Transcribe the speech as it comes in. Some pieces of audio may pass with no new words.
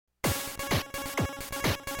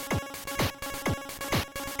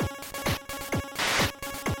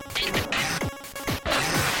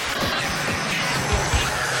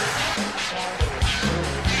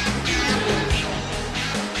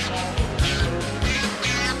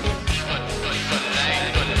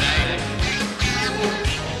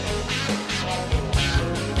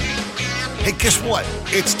Guess what?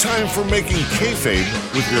 It's time for Making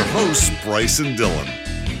Kayfabe with your hosts, Bryce and Dylan.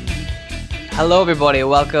 Hello, everybody.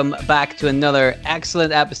 Welcome back to another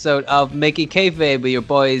excellent episode of Making Kayfabe with your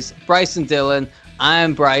boys, Bryce and Dylan.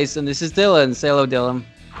 I'm Bryce, and this is Dylan. Say hello, Dylan.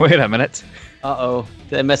 Wait a minute. Uh-oh.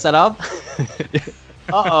 Did I mess that up?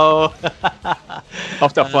 Uh-oh.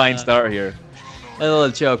 Off to a flying start here. A little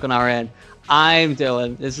joke on our end. I'm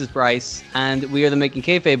Dylan. This is Bryce, and we are the Making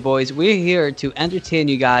Kayfabe boys. We're here to entertain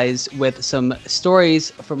you guys with some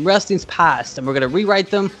stories from wrestling's past, and we're going to rewrite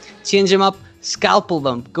them, change them up, scalpel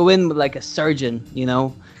them, go in with like a surgeon,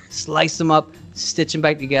 slice them up, stitch them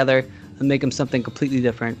back together, and make them something completely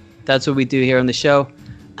different. That's what we do here on the show,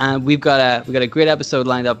 and we've got a great episode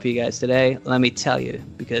lined up for you guys today. Let me tell you,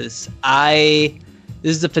 because this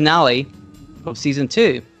is the finale of season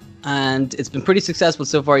 2, and it's been pretty successful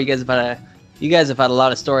so far. You guys have had a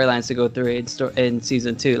lot of storylines to go through in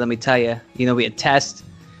season 2. Let me tell you. We had Test,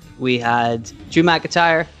 we had Drew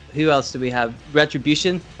McIntyre. Who else did we have?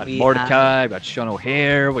 Retribution. We had Mordecai, we had Sean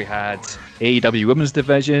O'Hare, we had AEW Women's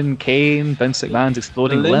Division, Kane, Vince McMahon's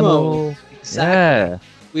exploding limo. Exactly. Yeah.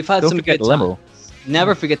 We've had Don't some forget good the limo. times.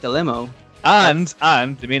 Never forget the limo. And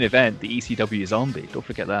the main event, the ECW Zombie. Don't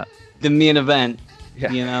forget that. The main event.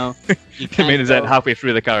 Yeah. You The main event halfway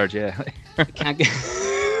through the card, yeah. You can't get.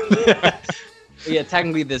 Yeah,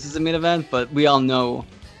 technically this is a main event, but we all know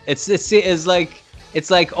it's like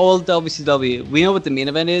old WCW. We know what the main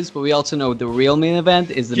event is, but we also know the real main event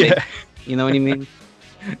is the main. You know what I mean?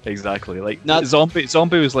 Exactly. Like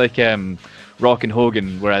Zombie was like Rock and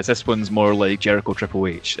Hogan, whereas this one's more like Jericho Triple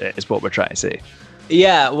H. Is what we're trying to say.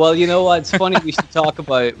 Yeah. Well, you know what? It's funny we should talk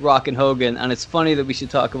about Rock and Hogan, and it's funny that we should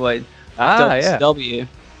talk about WCW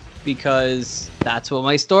because that's what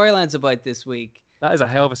my storyline's about this week. That is a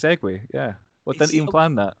hell of a segue. Yeah. Didn't even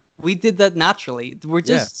plan that. We did that naturally. We're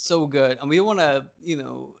just so good, and we don't want to,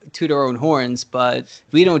 toot our own horns. But if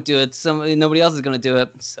we don't do it, nobody else is going to do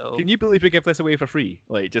it. So can you believe we give this away for free?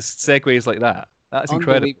 Like just segues like that. That's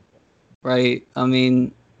incredible. Right? I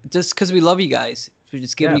mean, just because we love you guys, we're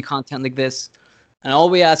just giving you content like this, and all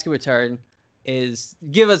we ask in return is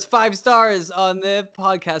give us 5 stars on the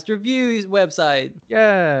podcast reviews website.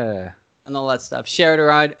 Yeah, and all that stuff. Share it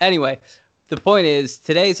around. Anyway. The point is,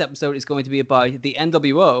 today's episode is going to be about the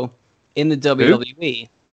NWO in the WWE.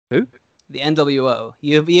 Who? The NWO.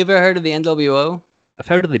 You ever heard of the NWO? I've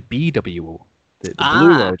heard of the BWO, the Blue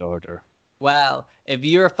World Order. Well, if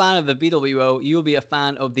you're a fan of the BWO, you'll be a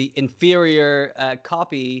fan of the inferior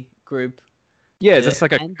copy group. Yeah, is this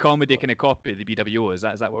like a comedy kind of copy of the BWO? Is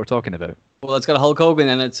that what we're talking about? Well, it's got a Hulk Hogan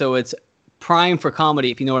in it, so it's prime for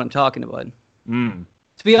comedy, if you know what I'm talking about.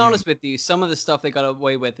 To be honest with you, some of the stuff they got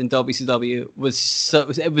away with in WCW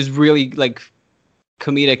was really like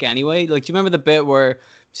comedic anyway. Like, do you remember the bit where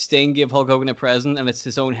Sting gave Hulk Hogan a present and it's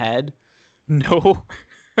his own head? No.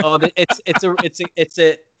 You'll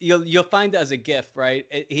find it as a GIF,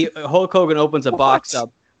 right? Hulk Hogan opens a box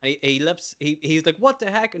up and he's like, what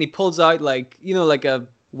the heck? And he pulls out like a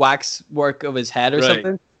wax work of his head or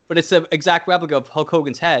something. But it's an exact replica of Hulk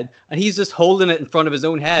Hogan's head, and he's just holding it in front of his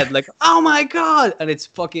own head, like, oh my god! And it's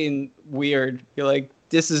fucking weird. You're like,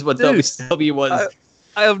 this is what WCW was.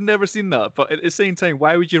 I have never seen that, but at the same time,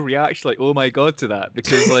 why would you react like, oh my god, to that?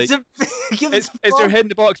 Because like, it's your head in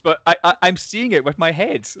the box, but I'm seeing it with my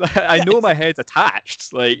head. I know my head's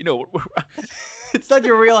attached. Like, it's not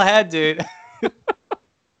your real head, dude.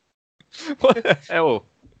 What the hell?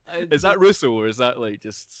 Is that Russo, or is that like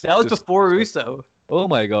just? That was before Russo. Oh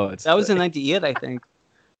my god. That was in 98, I think.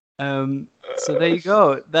 So there you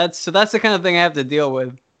go. That's the kind of thing I have to deal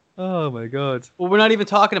with. Oh my god. Well, we're not even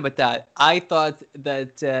talking about that. I thought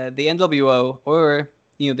that the NWO, or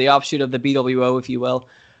the offshoot of the BWO, if you will,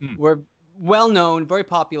 were well known, very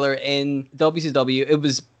popular in WCW. It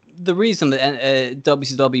was the reason that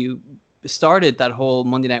WCW started that whole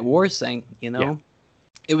Monday Night Wars thing. Yeah.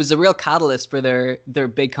 It was a real catalyst for their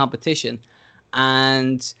big competition,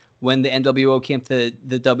 and when the NWO came to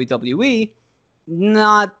the WWE,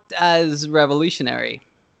 not as revolutionary.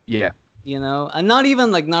 Yeah. And not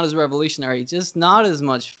even not as revolutionary, just not as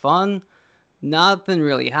much fun. Nothing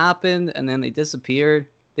really happened, and then they disappeared.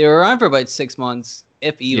 They were around for about 6 months,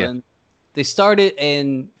 if even. Yeah. They started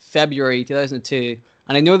in February 2002,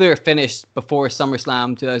 and I know they were finished before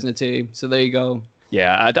SummerSlam 2002, so there you go.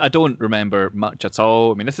 Yeah, I don't remember much at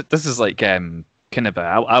all. I mean, this is like kind of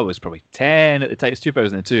I was probably 10 at the time. It's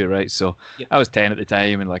 2002, right? So I was 10 at the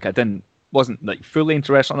time, and like wasn't like fully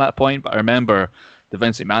interested on that point. But I remember the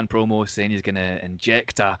Vince McMahon promo saying he's gonna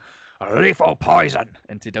inject a lethal poison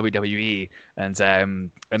into WWE, and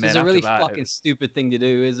then it's a really fucking stupid thing to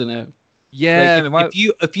do, isn't it? Yeah. Like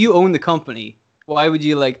if you own the company, Why would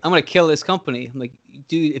you like? I'm gonna kill this company. I'm like,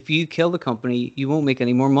 dude, if you kill the company, you won't make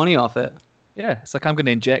any more money off it. Yeah, it's like I'm going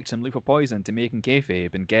to inject some lethal poison to make him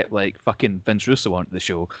kayfabe and get like fucking Vince Russo onto the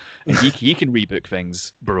show, and he can rebook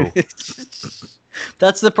things, bro.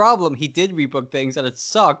 That's the problem. He did rebook things and it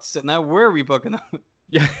sucked, so now we're rebooking them.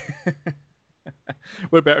 Yeah,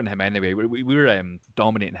 we're better than him anyway. We're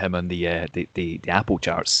dominating him on the Apple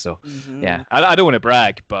charts. So yeah, I don't want to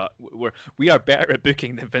brag, but we are better at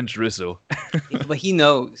booking than Vince Russo. But he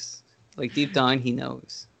knows, like deep down, he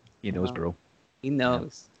knows. He knows, bro. He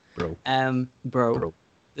knows. Yeah. Bro. Bro.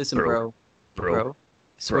 Listen, bro.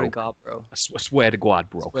 Swear to God, bro. I swear to God,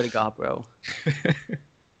 bro. Swear to God, bro.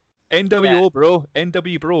 NWO, bro.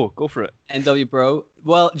 NW, bro. Go for it. NW, bro.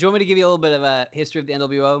 Well, do you want me to give you a little bit of a history of the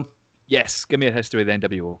NWO? Yes, give me a history of the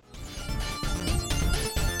NWO.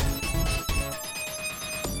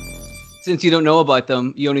 Since you don't know about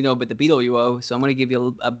them, you only know about the BWO, so I'm going to give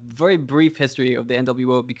you a very brief history of the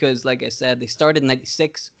NWO because, like I said, they started in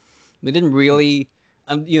 96. They didn't really...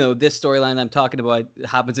 this storyline I'm talking about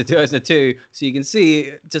happens in 2002, so you can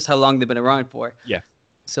see just how long they've been around for. Yeah.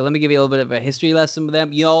 So let me give you a little bit of a history lesson with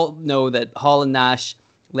them. You all know that Hall and Nash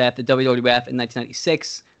left the WWF in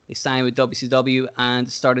 1996. They signed with WCW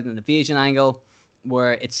and started an invasion angle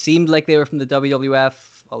where it seemed like they were from the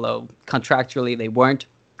WWF, although contractually they weren't.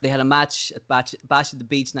 They had a match at Bash at the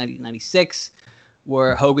Beach 1996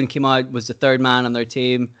 where Hogan came out, was the third man on their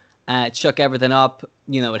team. It shook everything up.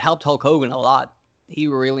 It helped Hulk Hogan a lot. He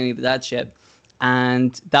really needed that shit.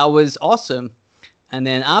 And that was awesome. And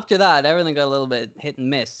then after that, everything got a little bit hit and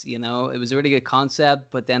miss, It was a really good concept,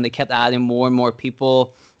 but then they kept adding more and more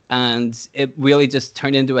people. And it really just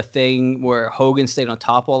turned into a thing where Hogan stayed on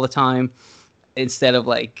top all the time instead of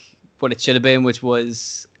like what it should have been, which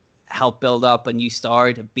was help build up a new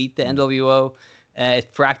star to beat the NWO.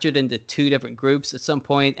 It fractured into two different groups at some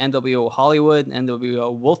point, NWO Hollywood and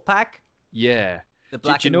NWO Wolfpack. Yeah.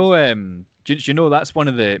 Do you know that's one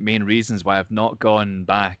of the main reasons why I've not gone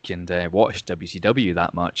back and watched WCW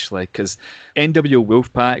that much? Like, because NWO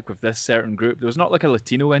Wolfpack with this certain group, there was not like a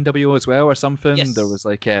Latino NWO as well or something. Yes. There was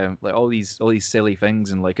like all these silly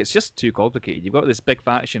things, and like it's just too complicated. You've got this big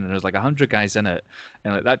faction, and there's like 100 guys in it,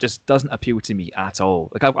 and like that just doesn't appeal to me at all.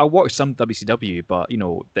 Like I watched some WCW, but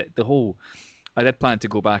the whole. I did plan to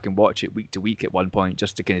go back and watch it week to week at one point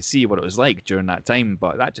just to kind of see what it was like during that time,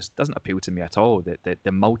 but that just doesn't appeal to me at all. The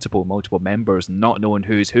multiple members, not knowing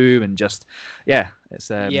who's who, and just it's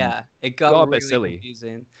it got a really bit silly.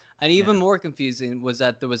 Confusing. And even more confusing was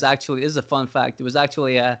that there was actually, this is a fun fact, there was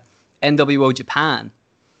actually a NWO Japan.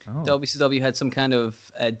 Oh. WCW had some kind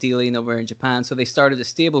of dealing over in Japan, so they started a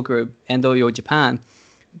stable group, NWO Japan,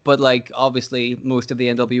 but like obviously most of the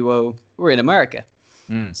NWO were in America.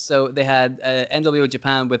 So they had NWO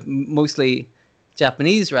Japan with mostly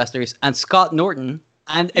Japanese wrestlers and Scott Norton.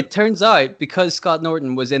 And it turns out, because Scott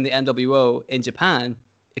Norton was in the NWO in Japan,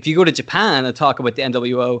 if you go to Japan and talk about the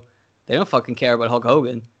NWO, they don't fucking care about Hulk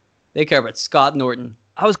Hogan. They care about Scott Norton.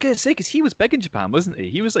 I was going to say, because he was big in Japan, wasn't he?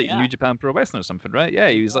 He was like New Japan Pro Wrestling or something, right? Yeah,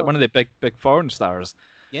 he was like one of the big foreign stars.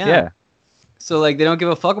 Yeah. So like they don't give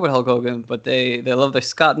a fuck about Hulk Hogan, but they love their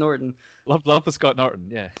Scott Norton. Love the Scott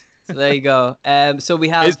Norton, yeah. So there you go. So we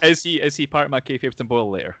have. Is he part of my kayfabe symbol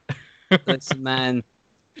later? Listen, man,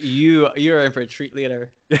 you're in for a treat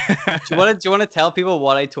later. Do you want to tell people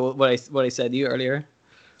what I said to you earlier?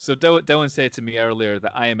 So Dylan said to me earlier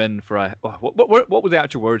that I am in for a. What were the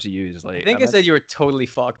actual words you used? Like, I think I said you were totally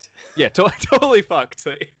fucked. Yeah, totally fucked.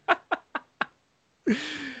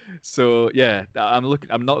 So yeah, I'm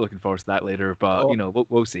not looking forward to that later, but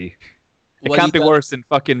we'll see. It can't be worse than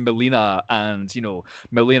fucking Melina and,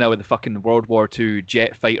 Melina with the fucking World War II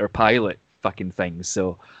jet fighter pilot fucking things.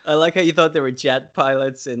 So I like how you thought there were jet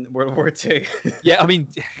pilots in World War II. Yeah, I mean,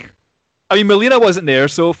 Melina wasn't there,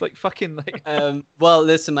 so fucking like. Well,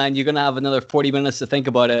 listen, man, you're gonna have another 40 minutes to think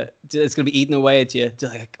about it. It's gonna be eating away at you.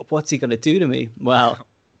 Like, what's he gonna do to me? Well,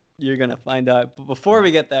 you're gonna find out. But before we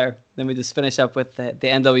get there, let me just finish up with the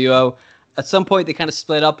NWO. At some point, they kind of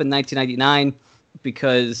split up in 1999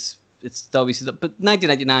 because. It's WCW, but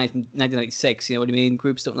 1999 from 1996, you know what I mean?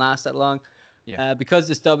 Groups don't last that long. Yeah. Because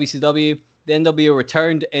it's WCW, the NWO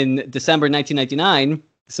returned in December 1999,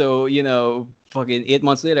 so, fucking 8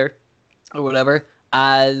 months later, or whatever,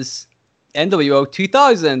 as NWO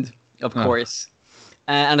 2000, of course.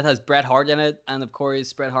 And it has Bret Hart in it, and of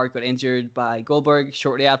course, Bret Hart got injured by Goldberg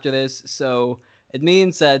shortly after this, so it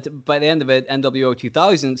means that by the end of it, NWO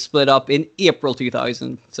 2000 split up in April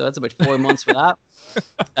 2000, so that's about 4 months for that.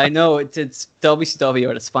 I know, it's WCW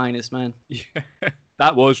at its finest, man. Yeah.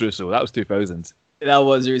 That was Russo. That was 2000. That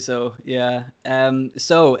was Russo, yeah.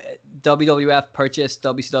 So WWF purchased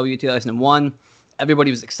WCW 2001.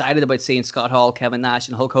 everybody was excited about seeing Scott Hall, Kevin Nash,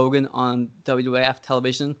 and Hulk Hogan on WWF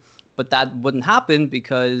television, but that wouldn't happen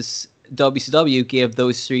because WCW gave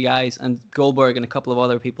those three guys and Goldberg and a couple of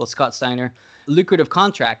other people, Scott Steiner, lucrative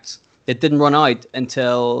contracts that didn't run out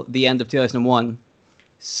until the end of 2001.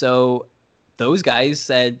 So those guys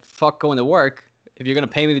said, fuck going to work. If you're going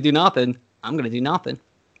to pay me to do nothing, I'm going to do nothing.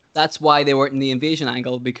 That's why they weren't in the invasion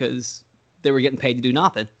angle, because they were getting paid to do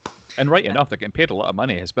nothing. And right enough, they're getting paid a lot of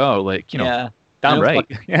money as well. Like, you know, yeah. damn right.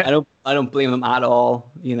 I don't blame them at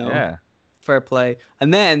all. You know, yeah. Fair play.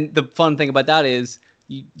 And then the fun thing about that is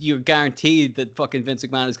you're guaranteed that fucking Vince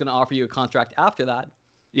McMahon is going to offer you a contract after that.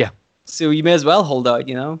 Yeah. So you may as well hold out,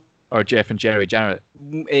 you know? Or Jeff and Jerry Jarrett.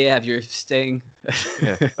 Yeah, if you're staying.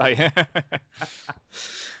 Yeah.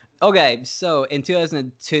 Okay, so in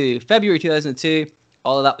 2002, February 2002,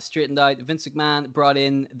 all of that was straightened out. Vince McMahon brought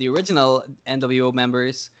in the original NWO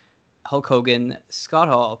members, Hulk Hogan, Scott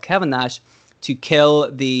Hall, Kevin Nash, to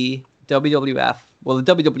kill the WWF. Well,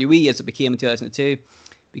 the WWE as it became in 2002,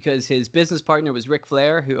 because his business partner was Ric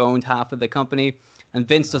Flair, who owned half of the company. And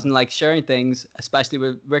Vince doesn't like sharing things, especially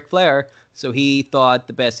with Ric Flair. So he thought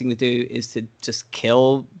the best thing to do is to just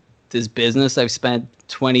kill this business I've spent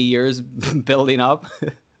 20 years building up.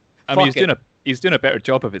 I mean, he's doing a better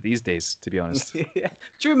job of it these days, to be honest.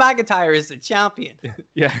 Drew McIntyre is the champion.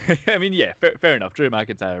 Yeah, I mean, yeah, fair enough, Drew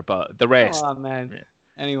McIntyre, but the rest. Oh man. Yeah.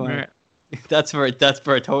 Anyway, that's for a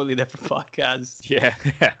totally different podcast.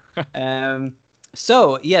 Yeah.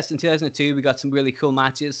 So yes, in 2002 we got some really cool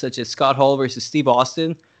matches, such as Scott Hall versus Steve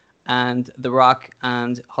Austin, and The Rock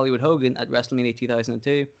and Hollywood Hogan at WrestleMania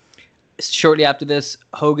 2002. Shortly after this,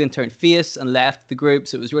 Hogan turned face and left the group,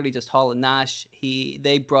 so it was really just Hall and Nash.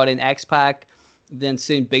 They brought in X-Pac, then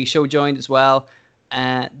soon Big Show joined as well.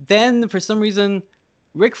 Then, for some reason,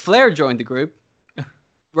 Ric Flair joined the group,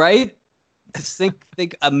 right?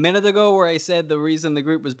 Think a minute ago where I said the reason the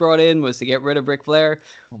group was brought in was to get rid of Ric Flair.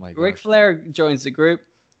 Oh my God. Ric Flair joins the group,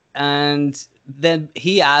 and then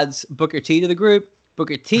he adds Booker T to the group.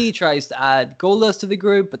 Booker T tries to add Goldust to the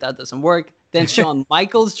group, but that doesn't work. Then Shawn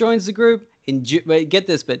Michaels joins the group in June. Wait, get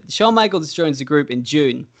this bit. Shawn Michaels joins the group in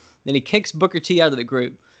June. Then he kicks Booker T out of the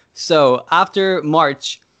group. So after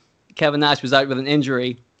March, Kevin Nash was out with an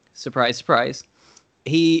injury. Surprise, surprise.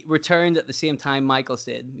 He returned at the same time Michaels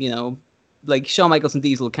did. You know, like Shawn Michaels and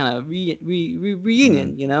Diesel kind of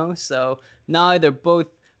reunion. You know, so now they're both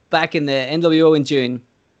back in the NWO in June,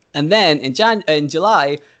 and then in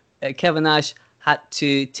July, Kevin Nash had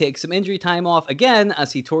to take some injury time off again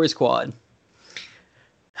as he tore his quad.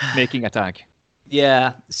 Making a tag.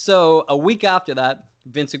 Yeah. So a week after that,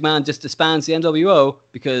 Vince McMahon just disbands the NWO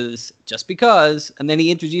because, and then he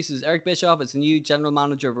introduces Eric Bischoff as the new general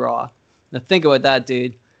manager of Raw. Now think about that,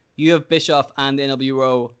 dude. You have Bischoff and the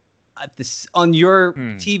NWO on your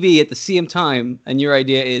TV at the same time, and your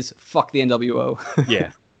idea is fuck the NWO.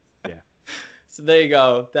 Yeah. So there you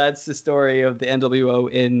go. That's the story of the NWO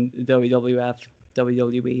in WWF,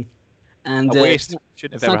 WWE. And a waste.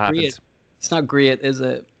 Shouldn't have ever happened. Great. It's not great, is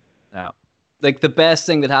it? No. Like, the best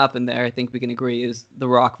thing that happened there, I think we can agree, is The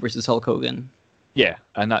Rock versus Hulk Hogan. Yeah,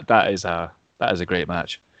 and that is a great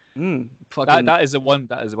match. That is the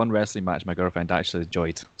one wrestling match my girlfriend actually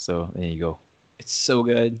enjoyed. So there you go. It's so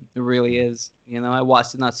good. It really is. You know, I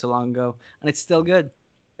watched it not so long ago, and it's still good.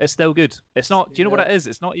 It's still good. It's not. Do you know what it is?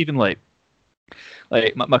 It's not even like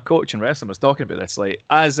my coach in wrestling was talking about this. Like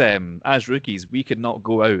as rookies, we could not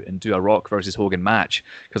go out and do a Rock versus Hogan match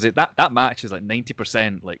because that match is like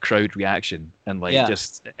 90% like crowd reaction and like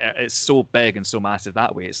just it's so big and so massive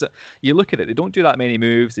that way. It's you look at it, they don't do that many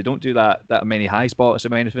moves, they don't do that many high spots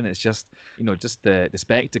or anything. It's just just the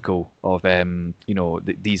spectacle of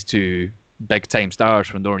these two big time stars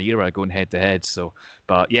from their own era going head to head. So,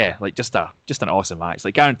 but yeah, like just an awesome match.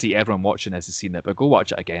 Like guarantee everyone watching this has seen it, but go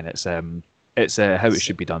watch it again. It's how it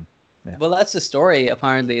should be done. Yeah. Well, that's the story,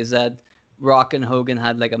 apparently, is that Rock and Hogan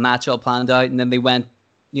had like a match all planned out, and then they went,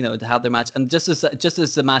 to have their match. And just as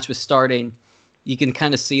the match was starting, you can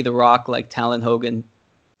kind of see The Rock like telling Hogan,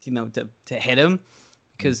 to hit him,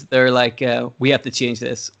 because they're like, we have to change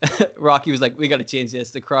this. Rocky was like, we got to change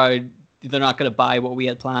this. The crowd, they're not going to buy what we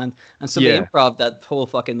had planned. And so they improv that whole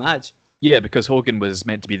fucking match. Yeah, because Hogan was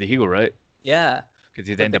meant to be the heel, right? Yeah. Because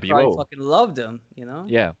he's NWO. The crowd fucking loved him,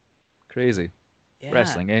 Yeah. Crazy. Yeah.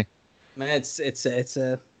 Wrestling, eh? Man, it's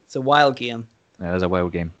a wild game. Yeah, it's a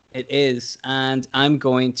wild game. It is, and I'm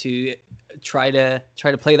going to try to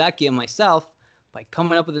play that game myself by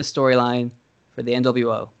coming up with a storyline for the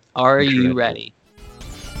NWO. Are you ready?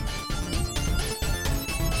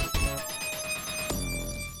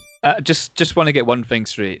 Just want to get one thing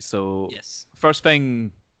straight. So, yes. First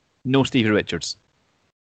thing, no Stevie Richards.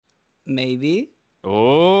 Maybe.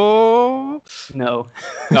 Oh No.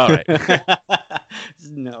 all right.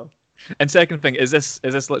 No. And second thing, is this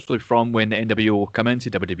literally from when the NWO come into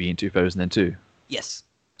WWE in 2002? Yes.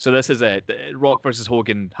 So this is it. Rock versus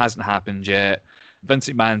Hogan hasn't happened yet. Vince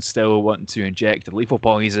McMahon's still wanting to inject the lethal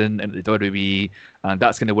poison into the WWE, and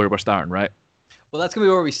that's kind of where we're starting, right? Well, that's gonna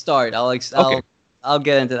be where we start. I'll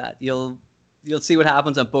get into that. You'll see what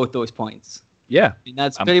happens on both those points. Yeah. And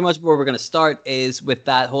that's pretty much where we're gonna start, is with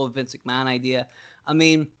that whole Vince McMahon idea. I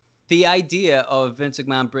mean, the idea of Vince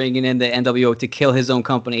McMahon bringing in the NWO to kill his own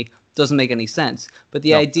company doesn't make any sense. But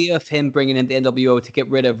the idea of him bringing in the NWO to get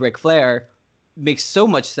rid of Ric Flair makes so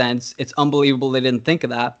much sense. It's unbelievable they didn't think of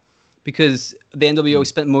that, because the NWO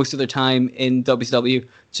spent most of their time in WCW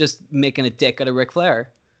just making a dick out of Ric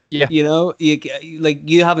Flair. Yeah. You know,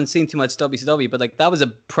 you haven't seen too much WCW, but like that was a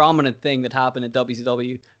prominent thing that happened in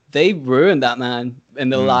WCW. They ruined that man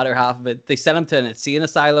in the latter half of it. They sent him to an insane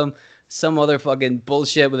asylum, some other fucking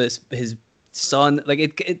bullshit with his son.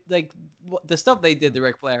 Like the stuff they did to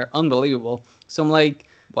Ric Flair, unbelievable. So I'm like,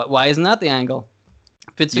 why isn't that the angle?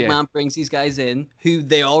 Vince McMahon brings these guys in who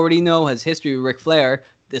they already know has history with Ric Flair.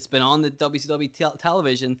 That's been on the WCW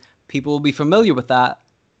television. People will be familiar with that.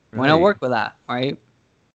 Why not work with that, right?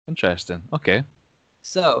 Interesting. Okay.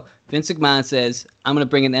 So Vince McMahon says, I'm going to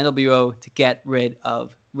bring in the NWO to get rid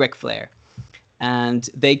of Ric Flair. And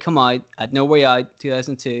they come out at No Way Out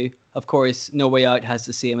 2002. Of course, No Way Out has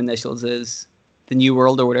the same initials as the New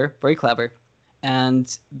World Order. Very clever.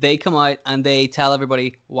 And they come out and they tell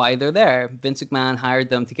everybody why they're there. Vince McMahon hired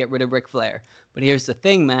them to get rid of Ric Flair. But here's the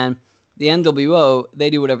thing, man. The NWO, they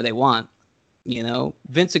do whatever they want. You know,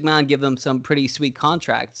 Vince McMahon give them some pretty sweet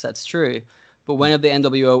contracts. That's true. But when have the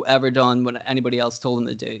NWO ever done what anybody else told them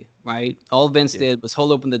to do, right? All Vince did was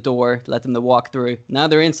hold open the door, let them to walk through. Now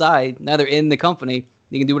they're inside. Now they're in the company.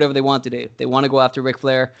 They can do whatever they want to do. If they want to go after Ric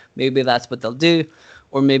Flair, maybe that's what they'll do,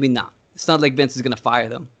 or maybe not. It's not like Vince is going to fire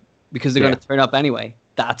them, because they're going to turn up anyway.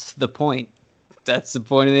 That's the point. That's the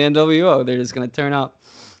point of the NWO. They're just going to turn up.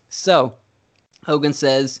 So Hogan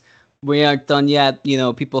says, we aren't done yet. You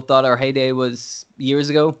know, people thought our heyday was years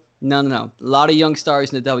ago. No. A lot of young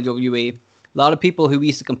stars in the WWE. A lot of people who we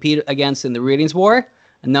used to compete against in the ratings war,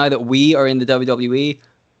 and now that we are in the WWE,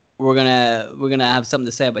 we're gonna have something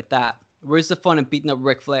to say about that. Where's the fun in beating up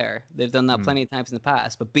Ric Flair? They've done that plenty of times in the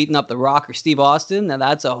past, but beating up The Rock or Steve Austin, now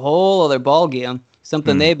that's a whole other ball game.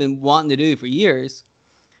 Something they've been wanting to do for years.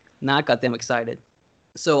 And that got them excited.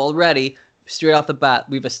 So already, straight off the bat,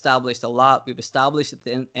 we've established a lot. We've established that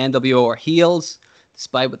the NWO are heels,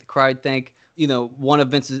 despite what the crowd think. You know, one of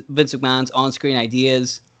Vince McMahon's on-screen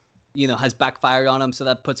ideas, you know, has backfired on him, so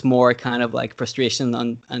that puts more kind of like frustration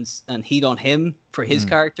and heat on him for his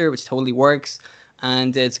character, which totally works.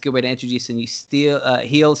 And it's a good way to introduce a new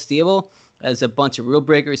heel stable as a bunch of rule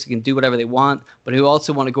breakers who can do whatever they want, but who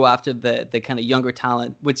also want to go after the kind of younger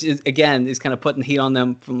talent, which is kind of putting heat on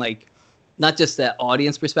them from like not just the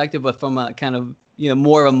audience perspective, but from a kind of, you know,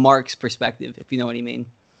 more of a Mark's perspective, if you know what I mean.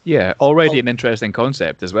 Yeah, already an interesting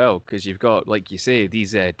concept as well, because you've got, like you say,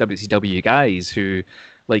 these WCW guys who,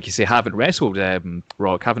 like you say, haven't wrestled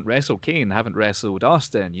Rock, haven't wrestled Kane, haven't wrestled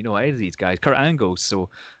Austin, you know, any of these guys, Kurt Angle. So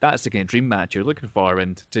that's the kind of dream match you're looking for.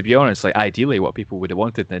 And to be honest, like ideally what people would have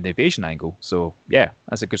wanted in the invasion angle. So yeah,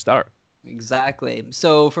 that's a good start. Exactly.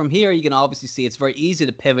 So from here, you can obviously see it's very easy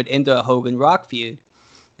to pivot into a Hogan Rock feud.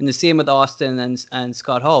 And the same with Austin and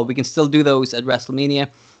Scott Hall. We can still do those at WrestleMania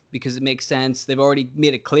because it makes sense. They've already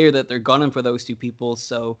made it clear that they're gunning for those two people.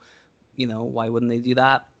 So, you know, why wouldn't they do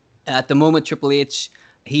that? At the moment, Triple H,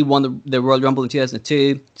 he won the Royal Rumble in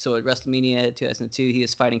 2002. So at WrestleMania 2002, he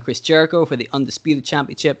is fighting Chris Jericho for the Undisputed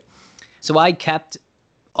Championship. So I kept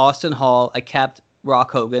Austin Hall. I kept Rock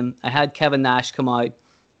Hogan. I had Kevin Nash come out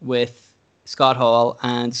with Scott Hall.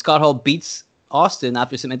 And Scott Hall beats Austin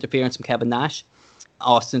after some interference from Kevin Nash.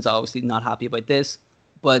 Austin's obviously not happy about this.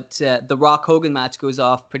 But the Rock Hogan match goes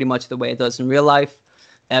off pretty much the way it does in real life.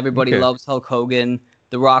 Everybody loves Hulk Hogan.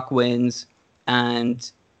 The Rock wins.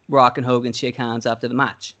 And Rock and Hogan shake hands after the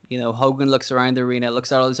match. You know, Hogan looks around the arena,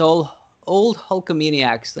 looks at all these old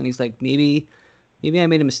Hulkamaniacs, and he's like, maybe I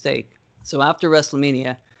made a mistake. So after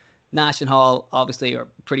WrestleMania, Nash and Hall obviously are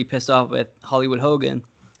pretty pissed off with Hollywood Hogan.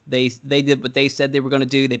 They did what they said they were going to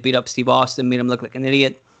do. They beat up Steve Austin, made him look like an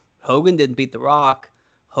idiot. Hogan didn't beat The Rock.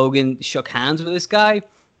 Hogan shook hands with this guy.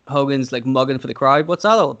 Hogan's like mugging for the crowd. What's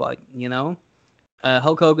that all about, you know?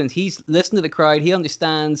 Hulk Hogan, he's listening to the crowd. He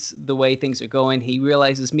understands the way things are going. He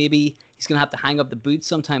realizes maybe he's going to have to hang up the boots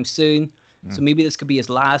sometime soon. So maybe this could be his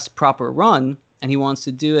last proper run. And he wants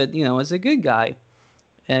to do it, you know, as a good guy.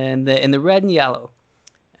 And in the red and yellow,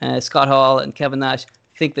 Scott Hall and Kevin Nash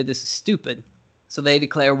think that this is stupid. So they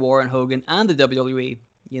declare war on Hogan and the WWE,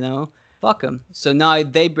 you know? Fuck him. So now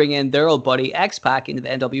they bring in their old buddy X-Pac into the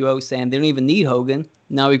NWO, saying they don't even need Hogan.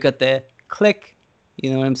 Now we've got the Click.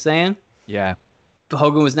 You know what I'm saying? Yeah. But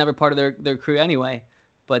Hogan was never part of their crew anyway.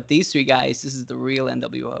 But these three guys, this is the real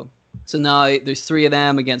NWO. So now there's three of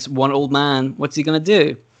them against one old man. What's he going to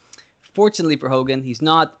do? Fortunately for Hogan, he's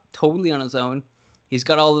not totally on his own. He's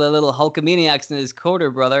got all the little Hulkamaniacs in his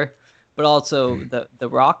quarter, brother, but also the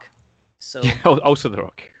Rock. So also the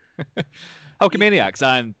Rock. Hulkamaniacs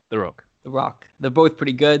and the Rock. The Rock. They're both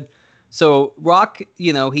pretty good. So Rock,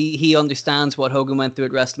 you know, he understands what Hogan went through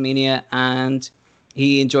at WrestleMania, and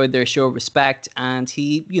he enjoyed their show of respect, and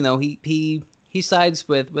he sides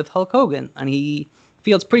with Hulk Hogan, and he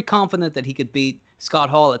feels pretty confident that he could beat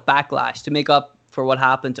Scott Hall at Backlash to make up for what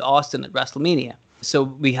happened to Austin at WrestleMania. So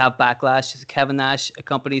we have Backlash. Kevin Nash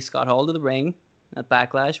accompanies Scott Hall to the ring at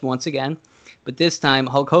Backlash once again, but this time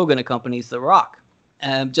Hulk Hogan accompanies The Rock.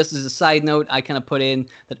 Just as a side note, I kind of put in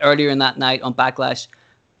that earlier in that night on Backlash,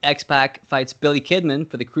 X-Pac fights Billy Kidman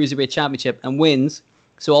for the Cruiserweight Championship and wins.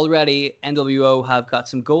 So already NWO have got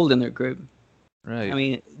some gold in their group. Right. I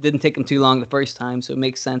mean, it didn't take them too long the first time, so it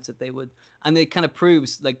makes sense that they would. And it kind of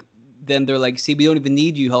proves, like, then they're like, see, we don't even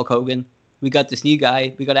need you, Hulk Hogan. We got this new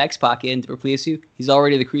guy. We got X-Pac in to replace you. He's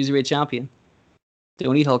already the Cruiserweight champion.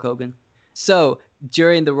 Don't need Hulk Hogan. So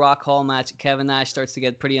during the Rock Hall match, Kevin Nash starts to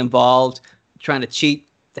get pretty involved, trying to cheat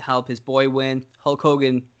to help his boy win. Hulk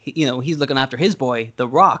Hogan, he's looking after his boy, The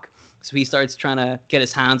Rock. So he starts trying to get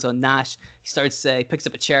his hands on Nash. He picks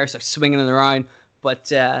up a chair, starts swinging it around.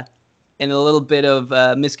 But in a little bit of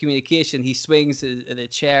miscommunication, he swings the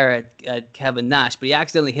chair at Kevin Nash. But he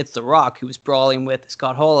accidentally hits The Rock, who was brawling with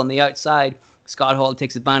Scott Hall on the outside. Scott Hall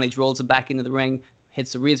takes advantage, rolls him back into the ring,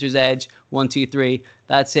 hits the Razor's Edge. 1, 2, 3.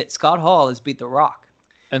 That's it. Scott Hall has beat The Rock.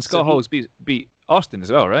 And Scott Hall has beat Austin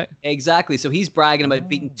as well, right? Exactly. So he's bragging about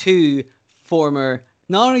beating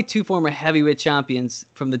not only two former heavyweight champions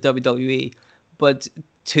from the WWE, but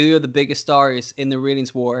two of the biggest stars in the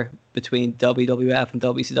ratings war between WWF and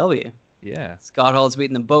WCW. Yeah. Scott Hall's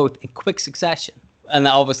beaten them both in quick succession. And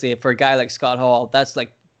obviously, for a guy like Scott Hall, that's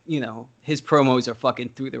like, his promos are fucking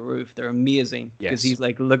through the roof. They're amazing. Yes. Because he's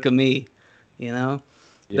like, look at me, Yeah.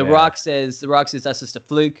 The Rock says that's just a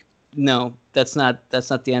fluke. No, that's not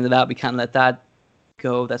the end of that. We can't let that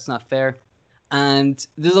go. That's not fair. And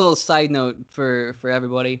there's a little side note for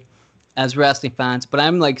everybody as wrestling fans, but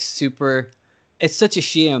I'm like it's such a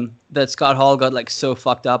shame that Scott Hall got like so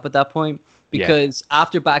fucked up at that point, because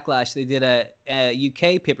after Backlash they did a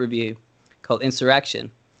UK pay-per-view called Insurrection,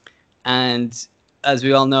 and as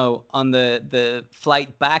we all know, on the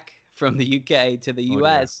flight back from the UK to the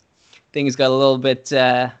US, things got a little bit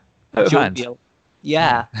jovial.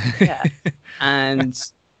 Yeah.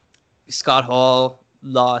 And Scott Hall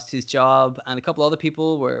lost his job, and a couple other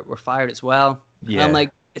people were fired as well. Yeah. And I'm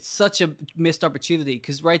like, it's such a missed opportunity,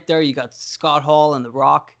 because right there you got Scott Hall and The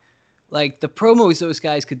Rock. Like, the promos those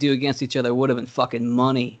guys could do against each other would have been fucking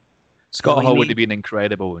money. Scott Hall would have been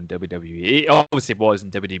incredible in WWE. It obviously was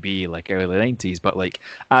in WWE, like early 90s, but like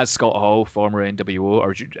as Scott Hall, former NWO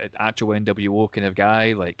or actual NWO kind of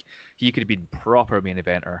guy, like he could have been proper main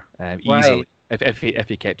eventer easily if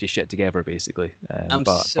he kept his shit together, basically. But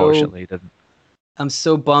unfortunately, he didn't. I'm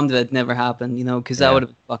so bummed that it never happened, because that would have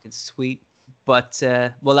been fucking sweet. But,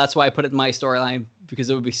 that's why I put it in my storyline, because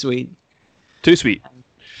it would be sweet. Too sweet.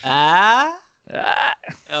 Oh,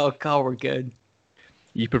 God, we're good.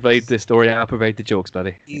 You provide the story, I'll provide the jokes,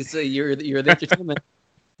 buddy. You're the entertainment.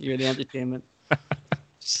 You're the entertainment.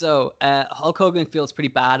 So, Hulk Hogan feels pretty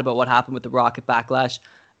bad about what happened with The Rock at Backlash.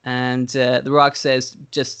 And The Rock says,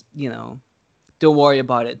 just, don't worry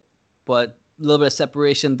about it. But a little bit of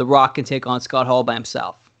separation, The Rock can take on Scott Hall by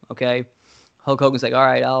himself. Okay? Hulk Hogan's like, all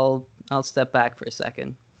right, I'll step back for a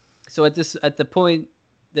second. So at this point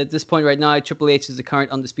right now, Triple H is the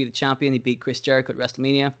current undisputed champion. He beat Chris Jericho at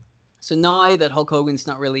WrestleMania. So now that Hulk Hogan's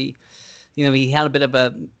not really, he had a bit of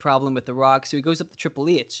a problem with The Rock, so he goes up to Triple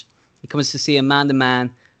H. He comes to see him man to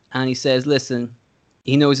man, and he says, listen,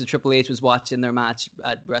 he knows that Triple H was watching their match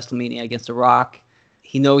at WrestleMania against The Rock.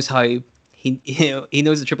 He knows how he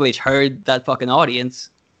knows that Triple H heard that fucking audience.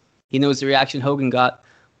 He knows the reaction Hogan got.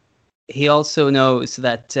 He also knows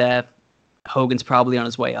that Hogan's probably on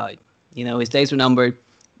his way out. His days were numbered.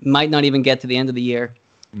 Might not even get to the end of the year.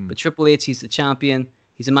 But Triple H, he's the champion.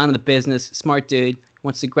 He's a man of the business, smart dude.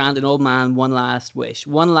 Wants to grant an old man one last wish,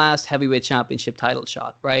 one last heavyweight championship title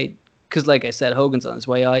shot, right? Because, like I said, Hogan's on his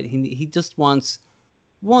way out. He just wants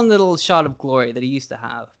one little shot of glory that he used to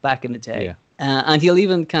have back in the day. Yeah. And he'll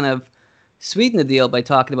even kind of sweeten the deal by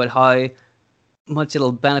talking about how much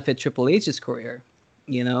it'll benefit Triple H's career.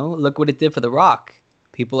 You know, look what it did for The Rock.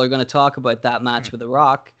 People are going to talk about that match with The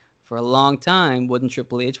Rock for a long time. Wouldn't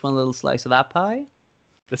Triple H want a little slice of that pie?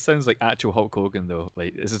 This sounds like actual Hulk Hogan, though.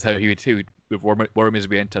 Like, this is how he would worm his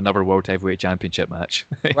way into another World Heavyweight Championship match.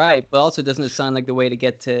 Right, but also doesn't it sound like the way to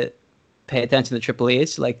get to pay attention to Triple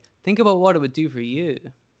H? Like, think about what it would do for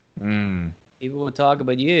you. People would talk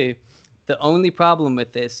about you. The only problem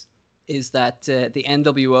with this is that the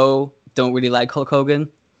NWO don't really like Hulk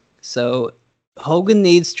Hogan. So Hogan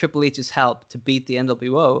needs Triple H's help to beat the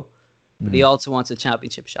NWO, but he also wants a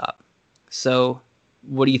championship shot. So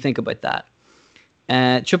what do you think about that?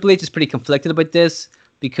 Triple H is pretty conflicted about this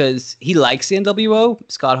because he likes the NWO.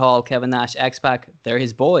 Scott Hall, Kevin Nash, X-Pac, they're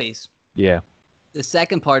his boys. Yeah. The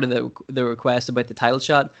second part of the request about the title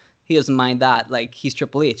shot, he doesn't mind that. Like, he's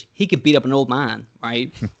Triple H. He could beat up an old man,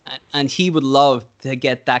 right? And he would love to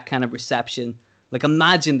get that kind of reception. Like,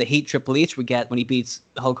 imagine the heat Triple H would get when he beats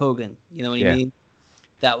Hulk Hogan. You know what I mean?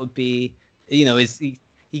 That would be, you know,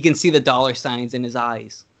 he can see the dollar signs in his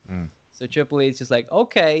eyes. So Triple H is like,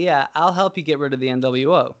 okay, yeah, I'll help you get rid of the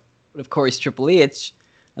NWO. But of course, Triple H,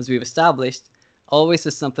 as we've established, always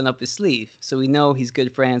has something up his sleeve. So we know he's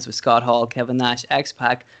good friends with Scott Hall, Kevin Nash,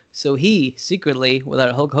 X-Pac. So he, secretly,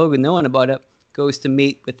 without Hulk Hogan knowing about it, goes to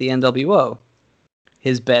meet with the NWO.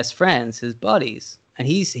 His best friends, his buddies. And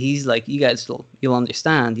he's like, you guys, you'll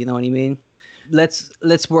understand, you know what I mean?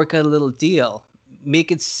 Let's work out a little deal.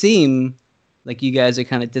 Make it seem like you guys are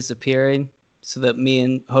kind of disappearing so that me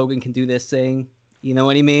and Hogan can do this thing. You know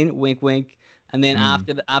what I mean? Wink, wink. And then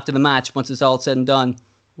after the match, once it's all said and done,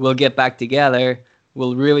 we'll get back together.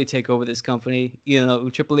 We'll really take over this company. You know,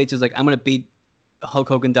 Triple H is like, I'm going to beat Hulk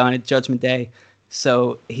Hogan down at Judgment Day.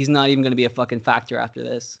 So he's not even going to be a fucking factor after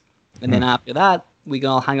this. And then after that, we can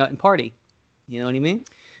all hang out and party. You know what I mean?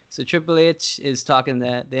 So Triple H is talking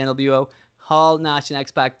to the NWO. Hall, Nash, and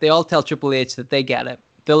X-Pac, they all tell Triple H that they get it.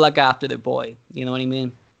 They'll look after their boy. You know what I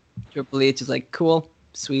mean? Triple H is like, cool,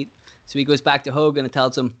 sweet. So he goes back to Hogan and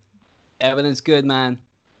tells him, everything's good, man.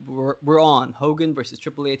 We're on. Hogan versus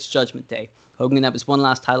Triple H Judgment Day. Hogan can have his one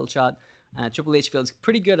last title shot. Triple H feels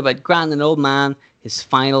pretty good about granting an old man his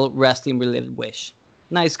final wrestling-related wish.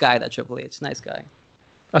 Nice guy, that Triple H. Nice guy.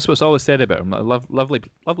 That's what's always said about him. A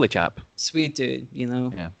lovely chap. Sweet dude, you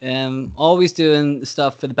know. Yeah. Always doing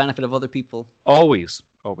stuff for the benefit of other people. Always.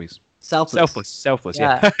 Selfless.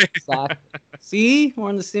 Yeah. Exactly. See, we're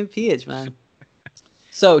on the same page, man.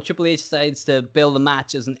 So Triple H decides to build the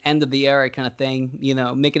match as an end of the era kind of thing, you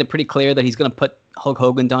know, making it pretty clear that he's going to put Hulk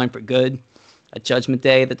Hogan down for good at Judgment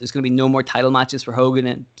Day, that there's going to be no more title matches for Hogan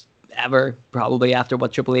and ever, probably after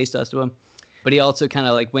what Triple H does to him. But he also kind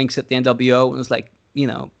of like winks at the NWO and was like, you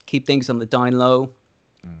know, keep things on the down low.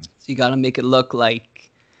 So you got to make it look like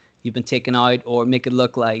you've been taken out, or make it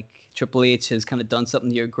look like Triple H has kind of done something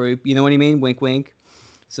to your group. You know what I mean? Wink, wink.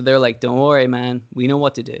 So they're like, don't worry, man. We know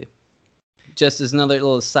what to do. Just as another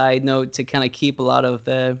little side note to kind of keep a lot of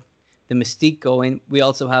the mystique going, we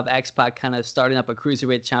also have X-Pac kind of starting up a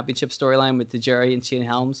Cruiserweight Championship storyline with the Jerry and Shane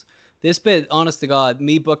Helms. This bit, honest to God,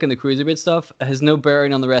 me booking the Cruiserweight stuff has no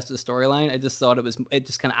bearing on the rest of the storyline. I just thought it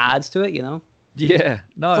just kind of adds to it, you know? Yeah.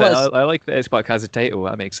 No, I like that X-Pac has a title.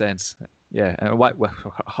 That makes sense. Yeah. And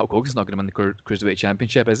Hulk Hogan's not going to win the Cruiserweight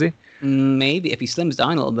Championship, is he? Maybe, if he slims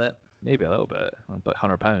down a little bit. Maybe a little bit. About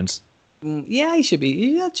 100 pounds. Yeah, he should be.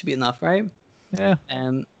 Yeah, that should be enough, right? Yeah.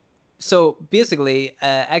 So basically,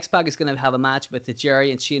 X-Pac is going to have a match with the Jerry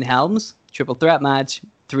and Shane Helms, triple threat match,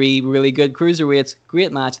 3 really good cruiserweights,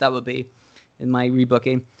 great match that would be in my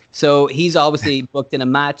rebooking. So he's obviously booked in a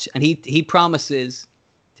match, and he promises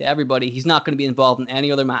to everybody he's not going to be involved in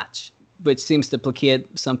any other match, which seems to placate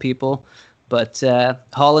some people. But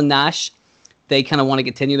Hall and Nash, they kind of want to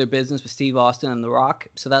continue their business with Steve Austin and The Rock,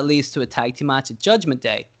 so that leads to a tag team match at Judgment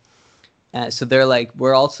Day. So they're like,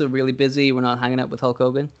 we're also really busy. We're not hanging out with Hulk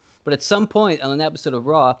Hogan. But at some point on an episode of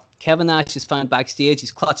Raw, Kevin Nash is found backstage.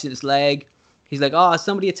 He's clutching his leg. He's like, oh,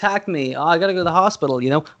 somebody attacked me. Oh, I got to go to the hospital.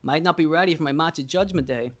 You know, might not be ready for my match at Judgment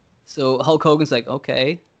Day. So Hulk Hogan's like,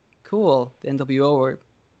 okay, cool. The NWO, or,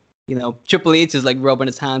 you know, Triple H is like rubbing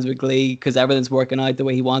his hands with glee because everything's working out the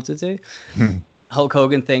way he wants it to. Hulk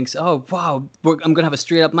Hogan thinks, oh, wow, I'm going to have a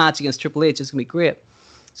straight up match against Triple H. It's going to be great.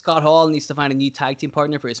 Scott Hall needs to find a new tag team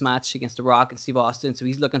partner for his match against The Rock and Steve Austin, so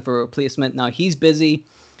he's looking for a replacement. Now he's busy,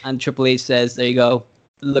 and Triple H says, there you go.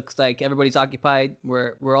 Looks like everybody's occupied.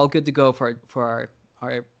 We're all good to go for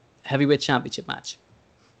our heavyweight championship match.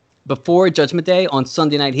 Before Judgment Day on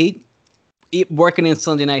Sunday Night Heat, working in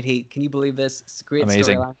Sunday Night Heat. Can you believe this? It's a great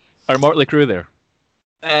storyline. Are Motley Crue there?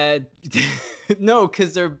 No,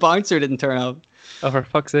 because their bouncer didn't turn up. Oh, for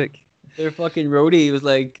fuck's sake. Their fucking roadie was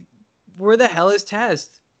like, where the hell is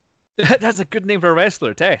Test? That's a good name for a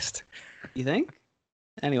wrestler. Test. You think?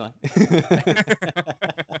 Anyway.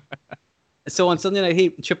 So on Sunday Night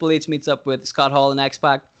Heat, Triple H meets up with Scott Hall and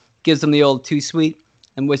X-Pac, gives them the old too sweet,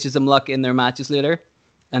 and wishes them luck in their matches later.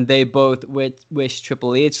 And they both wish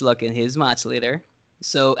Triple H luck in his match later.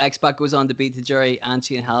 So X-Pac goes on to beat Tajiri and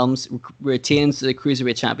Shane Helms, retains the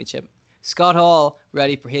Cruiserweight Championship. Scott Hall,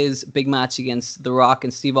 ready for his big match against The Rock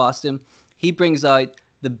and Steve Austin. He brings out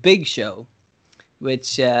the Big Show,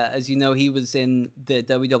 which, as you know, he was in the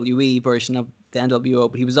WWE version of the NWO,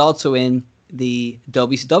 but he was also in the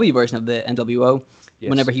WCW version of the NWO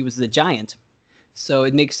whenever he was the Giant. So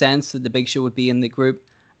it makes sense that the Big Show would be in the group,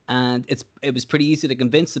 and it was pretty easy to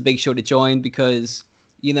convince the Big Show to join because,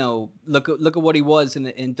 you know, look at what he was in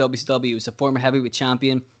WCW. He was a former heavyweight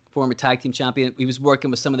champion, former tag team champion. He was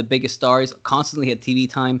working with some of the biggest stars, constantly had TV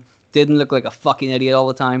time, didn't look like a fucking idiot all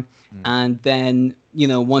the time. And then, you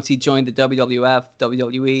know, once he joined the WWF,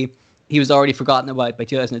 WWE, he was already forgotten about by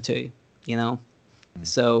 2002, you know?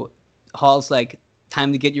 So Hall's like,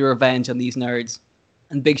 time to get your revenge on these nerds.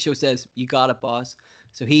 And Big Show says, you got it, boss.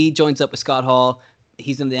 So he joins up with Scott Hall.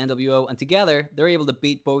 He's in the NWO, and together they're able to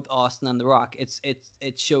beat both Austin and The Rock.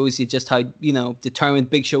 It shows you just how, you know, determined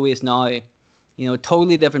Big Show is now. You know,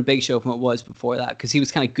 totally different Big Show from what it was before that, because he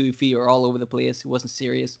was kind of goofy or all over the place. He wasn't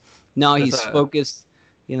serious. Now he's focused,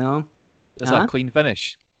 you know. Is that a clean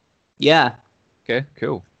finish? Yeah. Okay,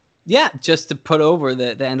 cool. Yeah, just to put over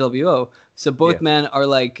the NWO. So both men are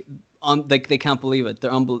like, like they can't believe it.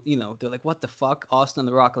 They're you know, they're like, what the fuck? Austin and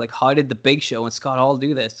The Rock are like, how did the Big Show and Scott Hall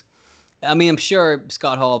do this? I mean, I'm sure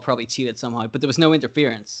Scott Hall probably cheated somehow, but there was no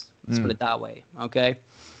interference. Let's put it that way, okay?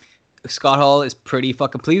 Scott Hall is pretty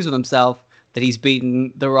fucking pleased with himself that he's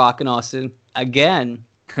beaten The Rock and Austin again.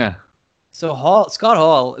 So Scott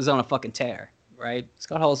Hall is on a fucking tear, right?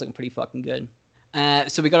 Scott Hall is looking pretty fucking good.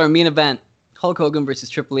 So we got our main event, Hulk Hogan versus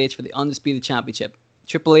Triple H for the Undisputed Championship.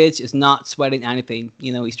 Triple H is not sweating anything.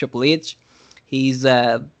 You know, he's Triple H. He's,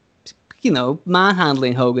 you know,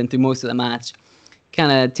 manhandling Hogan through most of the match,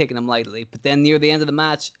 kind of taking him lightly. But then near the end of the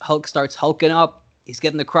match, Hulk starts hulking up. He's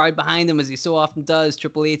getting the crowd behind him, as he so often does.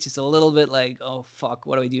 Triple H is a little bit like, oh, fuck,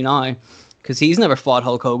 what do I do now? Because he's never fought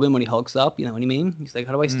Hulk Hogan when he hulks up, you know what I mean? He's like,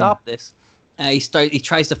 how do I stop this? He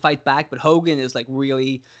tries to fight back, but Hogan is like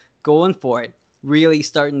really going for it, really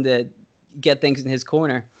starting to get things in his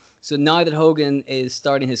corner. So now that Hogan is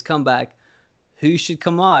starting his comeback, who should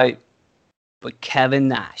come out but Kevin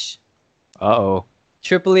Nash? Uh-oh.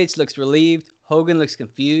 Triple H looks relieved. Hogan looks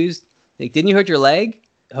confused. Like, didn't you hurt your leg?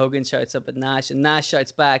 Hogan shouts up at Nash, and Nash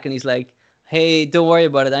shouts back, and he's like, hey, don't worry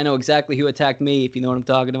about it. I know exactly who attacked me, if you know what I'm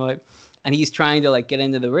talking about. And he's trying to like get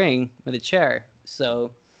into the ring with a chair.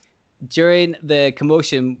 So during the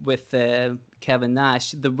commotion with Kevin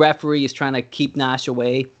Nash, the referee is trying to keep Nash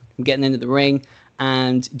away from getting into the ring.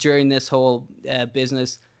 And during this whole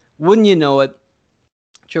business, wouldn't you know it,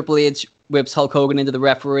 Triple H whips Hulk Hogan into the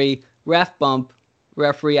referee. Ref bump.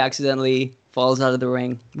 Referee accidentally falls out of the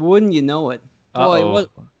ring. Wouldn't you know it? Boy,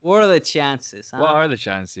 what are the chances? Huh? What are the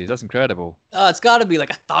chances? That's incredible. Oh, it's got to be like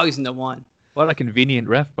 1,000 to 1. What a convenient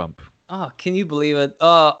ref bump. Oh, can you believe it?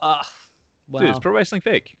 Wow. Dude, is pro wrestling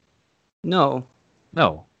fake? No.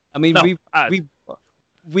 I mean,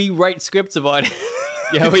 we write scripts about it.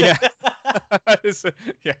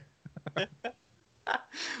 Yeah.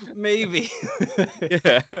 Maybe.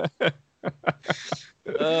 Yeah.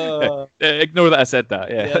 Ignore that I said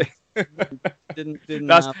that. Yeah. Didn't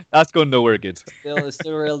that's going nowhere good. It's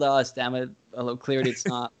still real to us, damn it. Although clearly it's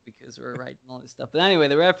not, because we're writing all this stuff. But anyway,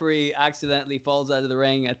 the referee accidentally falls out of the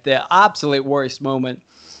ring at the absolute worst moment.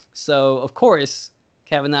 So of course,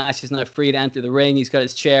 Kevin Nash is not free to enter the ring. He's got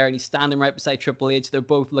his chair and he's standing right beside Triple H. They're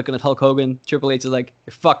both looking at Hulk Hogan. Triple H is like,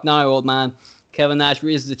 you're fucked now, old man. Kevin Nash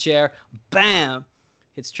raises the chair. Bam!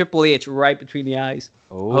 Hits Triple H right between the eyes.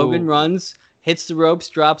 Oh. Hogan runs, hits the ropes,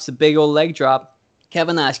 drops a big old leg drop.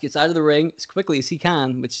 Kevin Nash gets out of the ring as quickly as he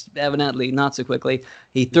can, which evidently not so quickly.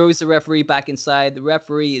 He throws the referee back inside. The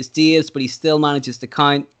referee is dazed, but he still manages to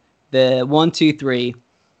count the 1, 2, 3.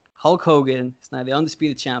 Hulk Hogan is now the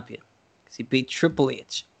undisputed champion because he beat Triple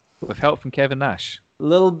H. With help from Kevin Nash. A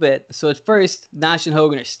little bit. So at first, Nash and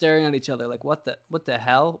Hogan are staring at each other like, what the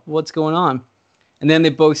hell? What's going on? And then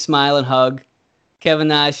they both smile and hug. Kevin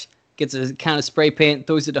Nash gets a can of spray paint,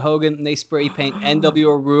 throws it to Hogan, and they spray paint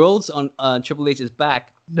NWO rules on Triple H's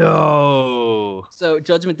back. No. So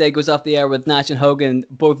Judgment Day goes off the air with Nash and Hogan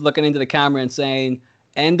both looking into the camera and saying,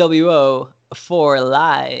 NWO for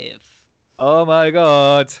life. Oh my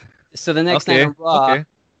God. So the next night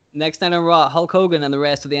on Raw, Hulk Hogan and the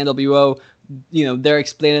rest of the NWO, you know, they're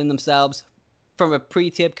explaining themselves. from a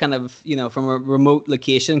pre-tape kind of, from a remote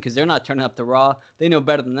location, because they're not turning up to Raw. They know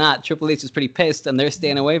better than that. Triple H is pretty pissed, and they're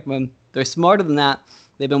staying away from him. They're smarter than that.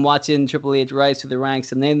 They've been watching Triple H rise through the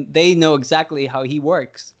ranks, and then they know exactly how he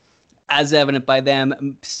works, as evident by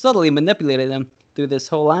them subtly manipulating them through this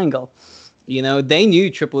whole angle. They knew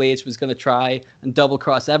Triple H was going to try and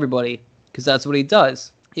double-cross everybody, because that's what he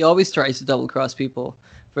does. He always tries to double-cross people.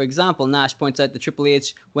 For example, Nash points out that Triple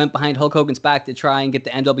H went behind Hulk Hogan's back to try and get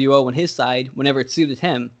the NWO on his side whenever it suited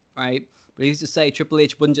him, right? But he used to say Triple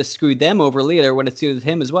H wouldn't just screw them over later when it suited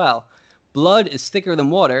him as well. Blood is thicker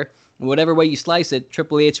than water, and whatever way you slice it,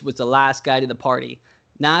 Triple H was the last guy to the party.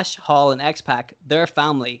 Nash, Hall, and X-Pac, they're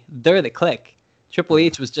family. They're the clique. Triple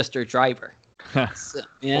H was just their driver.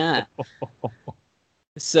 Yeah.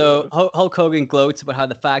 So Hulk Hogan gloats about how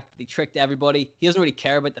the fact that he tricked everybody. He doesn't really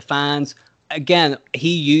care about the fans. Again,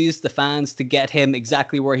 he used the fans to get him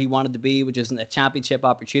exactly where he wanted to be, which is a championship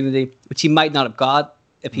opportunity, which he might not have got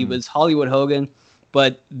if he was Hollywood Hogan.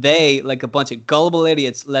 But they, like a bunch of gullible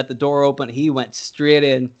idiots, let the door open. He went straight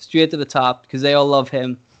to the top, because they all love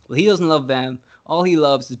him. Well, he doesn't love them. All he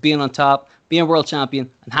loves is being on top, being world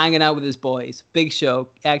champion, and hanging out with his boys. Big Show,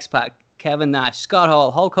 X-Pac, Kevin Nash, Scott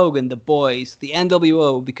Hall, Hulk Hogan, the boys, the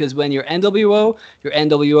NWO, because when you're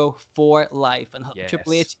NWO for life. And yes.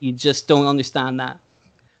 Triple H, you just don't understand that.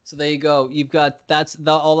 So there you go. You've got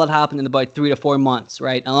all that happened in about 3 to 4 months,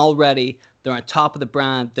 right? And already they're on top of the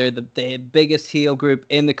brand. They're the biggest heel group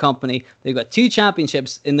in the company. They've got 2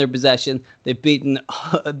 championships in their possession. They've beaten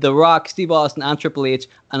The Rock, Steve Austin, and Triple H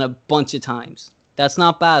and a bunch of times. That's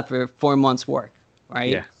not bad for 4 months' work,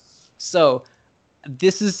 right? Yeah. So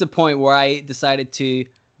this is the point where I decided to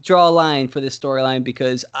draw a line for this storyline,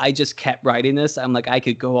 because I just kept writing this. I'm like, I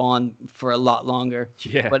could go on for a lot longer.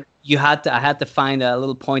 Yeah. But I had to find a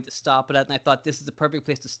little point to stop it at, and I thought this is the perfect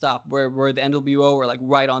place to stop, where the NWO were like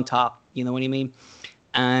right on top. You know what I mean?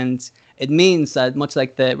 And it means that, much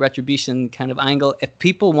like the Retribution kind of angle, if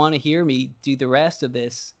people want to hear me do the rest of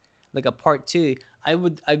this, like a part 2,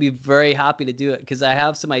 I'd be very happy to do it, because I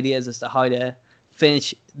have some ideas as to how to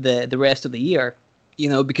finish the rest of the year.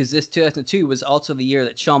 Because this 2002 was also the year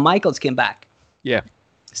that Shawn Michaels came back. Yeah.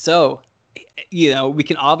 So, we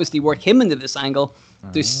can obviously work him into this angle.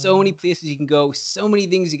 There's so many places you can go, so many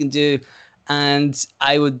things you can do, and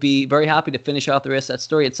I would be very happy to finish off the rest of that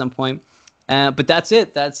story at some point. But that's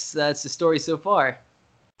it. That's the story so far.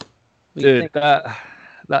 Dude,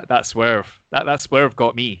 that swerve, that swerve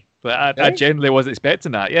got me. But I genuinely wasn't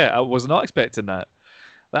expecting that. Yeah, I was not expecting that.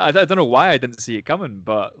 I don't know why I didn't see it coming,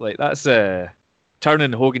 but like that's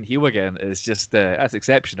turning Hogan heel again is just that's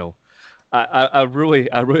exceptional. I really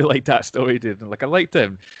liked that story, dude. Like I liked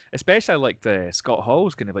him, especially I liked Scott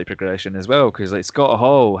Hall's kind of like progression as well, because like Scott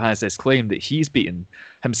Hall has this claim that he's beaten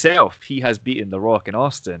himself. He has beaten The Rock and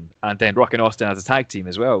Austin, and then Rock and Austin as a tag team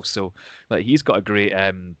as well. So like he's got a great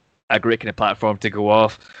kind of platform to go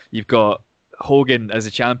off. You've got Hogan as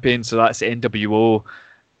a champion, so that's the NWO.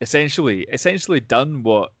 Essentially done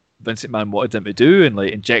what Vince McMahon wanted them to do, and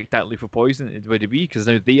like inject that lethal poison into WWE, because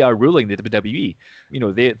now they are ruling the WWE.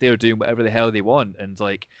 They're doing whatever the hell they want, and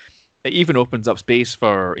like it even opens up space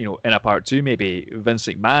for in a part 2 maybe Vince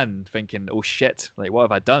McMahon thinking, oh shit, like what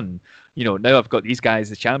have I done? Now I've got these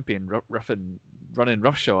guys as champion running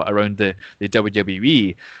roughshod around the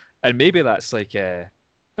WWE, and maybe that's like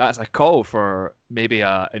that's a call for maybe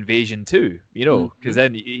a Invasion 2, because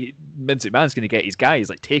then Vince McMahon's going to get his guys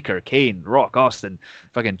like Taker, Kane, Rock, Austin,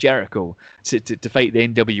 fucking Jericho to fight the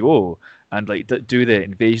NWO and like do the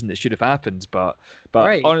invasion that should have happened. But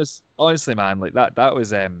right. Honestly, man, like that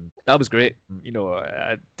was great.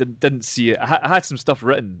 I didn't see it. I had some stuff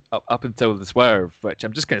written up until the swerve, which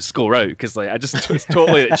I'm just going to score out because like I just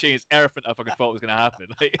totally changed everything I fucking thought was going to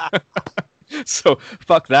happen. Like. So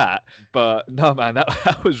fuck that, but no man,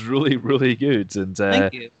 that was really really good, and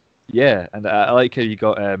thank you. Yeah, and I like how you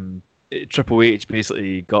got Triple H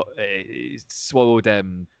basically got swallowed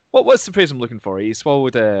what's the phrase I'm looking for? He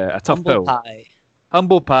swallowed a tough pill.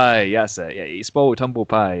 Humble pie, yes, yeah, he swallowed humble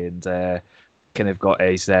pie and kind of got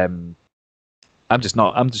his I'm just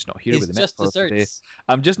not here with the metaphors today.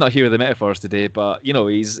 I'm just not here with the metaphors today, but he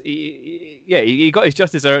got his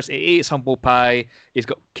just desserts. He ate his humble pie. He's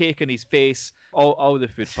got cake in his face. All the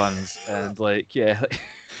food puns and like yeah.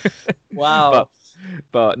 Wow.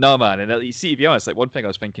 But no man, and you see, to be honest, like one thing I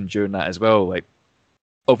was thinking during that as well, like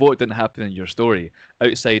although it didn't happen in your story,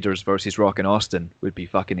 Outsiders versus Rock and Austin would be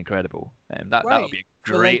fucking incredible, and that would be a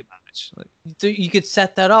great match. Like, you could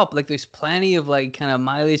set that up. Like, there's plenty of like kind of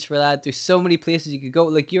mileage for that. There's so many places you could go.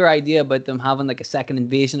 Like your idea about them having like a second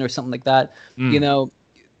invasion or something like that.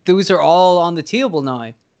 Those are all on the table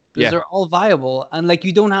now. because they're all viable. And like,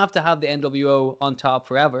 you don't have to have the NWO on top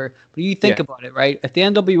forever. But you think about it, right? If the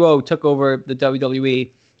NWO took over the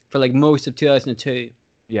WWE for like most of 2002,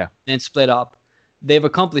 and split up, they've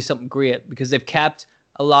accomplished something great because they've kept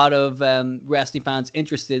a lot of wrestling fans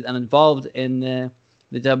interested and involved in the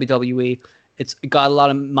WWE. It's got a lot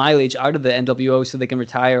of mileage out of the NWO, so they can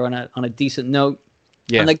retire on a decent note.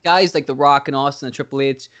 And like guys like The Rock and Austin and Triple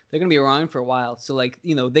H, they're gonna be around for a while. So like,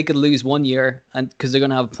 you know, they could lose 1 year, and because they're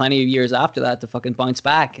gonna have plenty of years after that to fucking bounce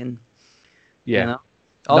back. And you know,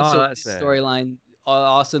 also storyline,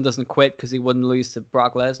 Austin doesn't quit because he wouldn't lose to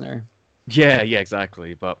Brock Lesnar. Yeah,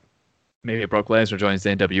 exactly. But maybe Brock Lesnar joins the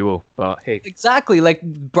NWO. But hey, exactly, like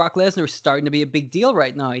Brock Lesnar is starting to be a big deal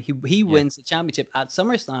right now. He wins the championship at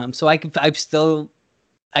SummerSlam, so I can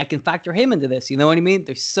factor him into this. You know what I mean?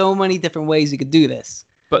 There's so many different ways you could do this.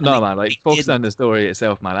 But no, man, like focusing on the story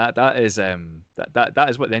itself, man, that is that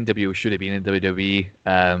is what the NWO should have been in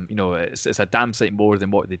WWE. You know, it's a damn sight more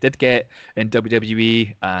than what they did get in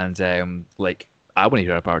WWE, and like I want to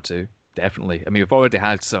hear a part 2, definitely. I mean, we've already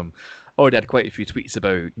had quite a few tweets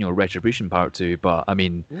about, you know, Retribution Part 2, but I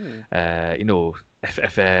mean, you know,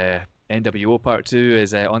 if NWO Part 2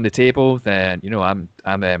 is on the table, then you know I'm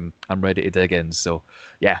ready to dig in. So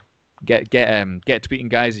yeah, get tweeting,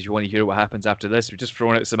 guys, if you want to hear what happens after this. We're just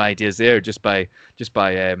throwing out some ideas there, just by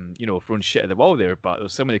you know, throwing shit at the wall there. But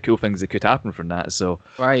there's so many cool things that could happen from that. So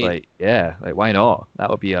like why not? That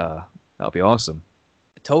would be awesome.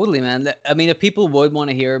 Totally, man. I mean, if people would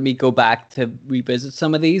want to hear me go back to revisit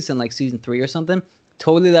some of these in like season 3 or something,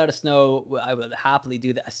 totally let us know. I would happily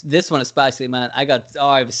do that. This one especially, man. I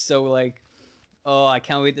was so like, I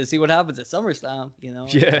can't wait to see what happens at SummerSlam. You know,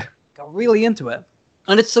 got really into it,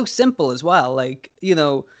 and it's so simple as well. Like, you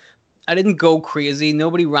know, I didn't go crazy.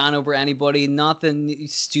 Nobody ran over anybody. Nothing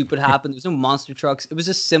stupid happened. There's no monster trucks. It was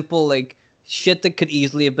just simple, like shit that could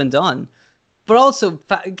easily have been done. But also,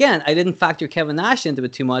 again, I didn't factor Kevin Nash into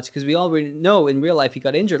it too much because we already know in real life he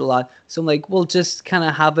got injured a lot. So I'm like, we'll just kind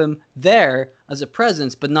of have him there as a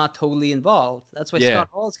presence, but not totally involved. That's why Scott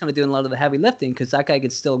Hall's kind of doing a lot of the heavy lifting, because that guy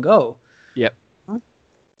can still go. Yep.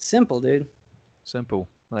 Simple, dude. Simple.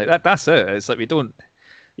 Like that's it. It's like we don't.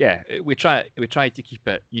 Yeah, we try to keep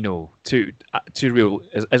it, you know, to real,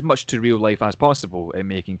 as much to real life as possible in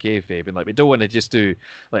making kayfabe, and like we don't want to just do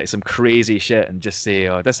like some crazy shit and just say,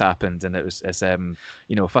 oh, this happened and it's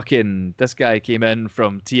you know, fucking this guy came in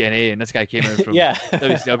from TNA and this guy came in from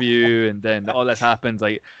WCW and then all this happened.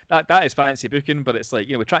 Like that is fancy booking, but it's like,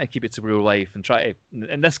 you know, we're trying to keep it to real life and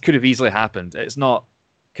and this could have easily happened. It's not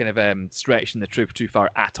kind of stretching the truth too far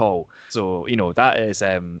at all. So, you know, that is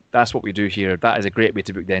that's what we do here. That is a great way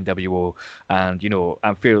to book the NWO, and you know,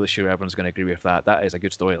 I'm fairly sure everyone's going to agree with that. That is a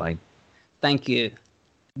good storyline. Thank you.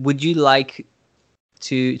 Would you like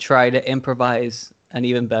to try to improvise an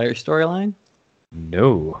even better storyline?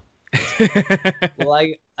 No.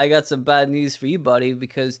 Well, I got some bad news for you, buddy,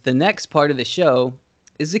 because the next part of the show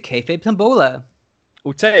is the Kayfabe Tombola.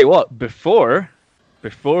 I'll tell you what, before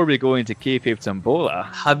we go into Kayfabe Tombola,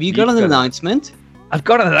 have you got an announcement? I've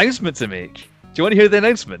got an announcement to make. Do you want to hear the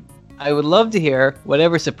announcement? I would love to hear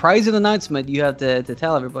whatever surprising announcement you have to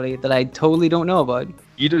tell everybody that I totally don't know about.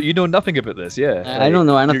 You know nothing about this, yeah? I don't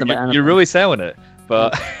know anything about anything. You're really selling it.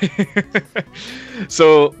 But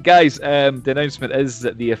so, guys, the announcement is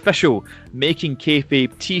that the official Making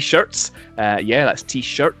Kayfabe t-shirts, that's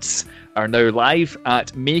t-shirts, are now live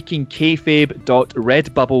at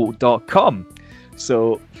makingkayfabe.redbubble.com.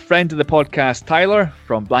 So, friend of the podcast, Tyler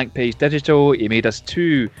from Blank Page Digital, he made us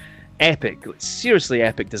 2 seriously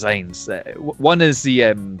epic designs. One is the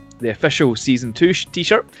official Season 2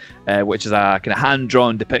 t-shirt, which is a kind of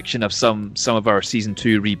hand-drawn depiction of some of our Season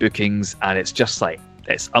 2 rebookings, and it's just like,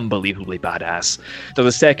 it's unbelievably badass. There's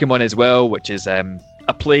a second one as well, which is a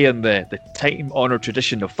play on the time-honoured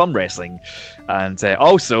tradition of thumb wrestling, and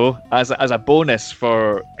also as a bonus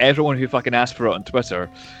for everyone who fucking asked for it on Twitter,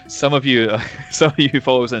 some of you who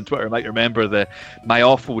follow us on Twitter might remember my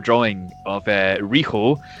awful drawing of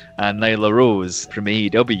Riho and Nyla Rose from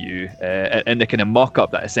AEW in the kind of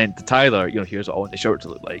mock-up that I sent to Tyler. You know, here's what I want the shirt to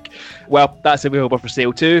look like. Well, that's available for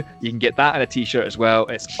sale too. You can get that in a t-shirt as well.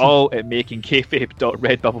 It's all at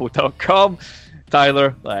makingkayfabe.redbubble.com.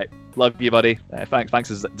 Tyler, love you, buddy. Thanks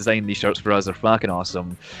for designing these shirts for us. They're fucking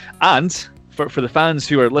awesome. And for the fans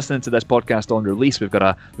who are listening to this podcast on release, we've got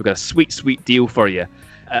a sweet deal for you.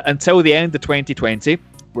 Until the end of 2020,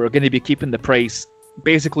 we're going to be keeping the price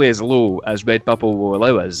basically as low as Redbubble will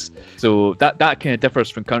allow us. So that kind of differs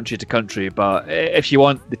from country to country. But if you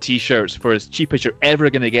want the t-shirts for as cheap as you're ever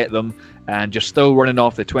going to get them, and you're still running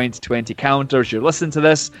off the 2020 calendars, you're listening to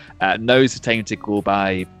this, now's the time to go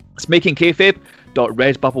buy. It's Making Kayfabe.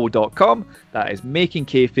 makingkayfabe.redbubble.com. That is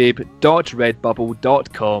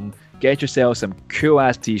makingkayfabe.redbubble.com. Get yourself some cool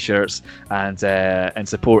ass t-shirts and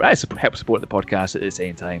support. Help support the podcast at the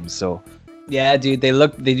same time. So yeah, dude, they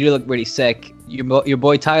do look really sick. Your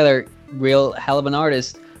boy Tyler, real hell of an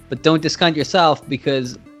artist, but don't discount yourself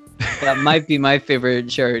because that might be my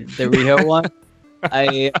favorite shirt, the Rio one.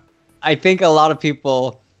 I think a lot of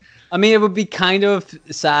people. I mean, it would be kind of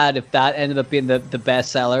sad if that ended up being the best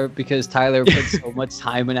seller because Tyler put so much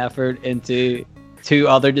time and effort into 2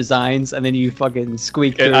 other designs, and then you fucking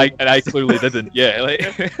squeaked through. And I clearly didn't. Yeah.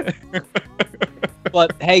 Like.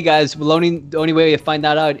 But hey, guys, the only way to find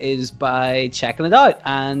that out is by checking it out.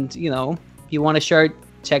 And you know, if you want a shirt,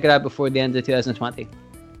 check it out before the end of 2020.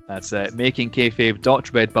 That's it.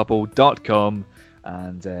 makingkayfabe.redbubble.com.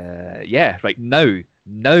 And yeah, right now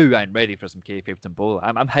I'm ready for some kayfabe tombola.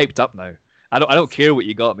 I'm hyped up now. I don't care what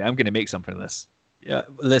you got me. I'm gonna make something of this. Yeah,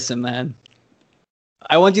 listen, man.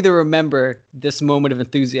 I want you to remember this moment of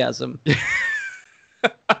enthusiasm.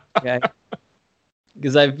 Okay,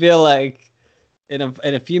 because I feel like in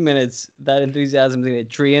a few minutes that enthusiasm is gonna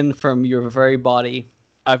drain from your very body.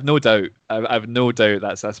 I've no doubt. I've no doubt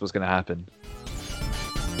that's what's gonna happen.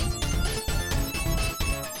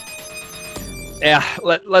 Yeah,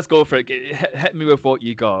 let's go for it. Hit me with what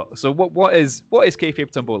you got. So what is kayfabe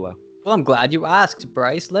tombola? Well, I'm glad you asked,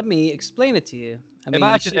 Bryce. Let me explain it to you.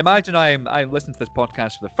 Imagine I'm listening to this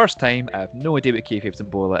podcast for the first time. I have no idea what kayfabe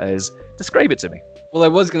tombola is. Describe it to me. Well, I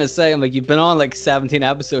was gonna say, I'm like, you've been on like 17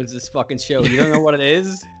 episodes of this fucking show. You don't know what it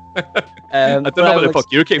is. I don't know what the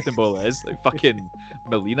fuck your kayfabe tombola is. Like fucking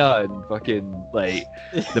Melina and fucking like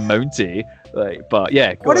the Mountie. Like, but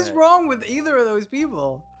yeah. What is wrong with either of those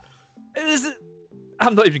people?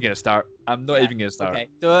 I'm not even gonna start. Okay,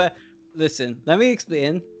 so listen, let me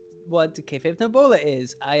explain what the kayfabe tombola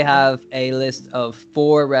is. I have a list of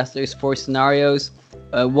 4 wrestlers, 4 scenarios,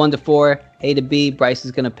 1 to 4, A to B. Bryce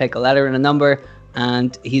is gonna pick a letter and a number,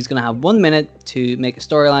 and he's gonna have 1 minute to make a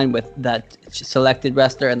storyline with that selected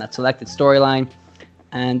wrestler and that selected storyline,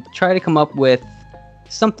 and try to come up with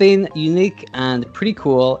something unique and pretty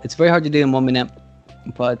cool. It's very hard to do in 1 minute,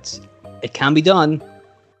 but it can be done.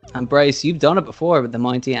 And Bryce, you've done it before with the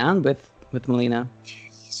Mountie and with Melina.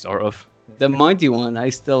 Sort of. The Mountie one, I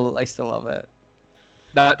still love it.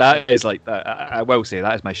 That is like I will say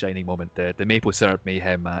that is my shining moment. The maple syrup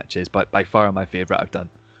mayhem match is by far my favorite I've done.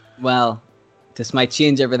 Well, this might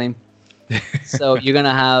change everything. So you're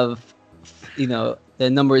gonna have, you know, the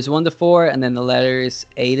numbers 1 to 4, and then the letters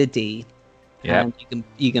A to D. Yeah. And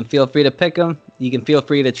you can feel free to pick them. You can feel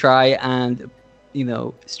free to try and, you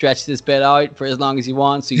know, stretch this bit out for as long as you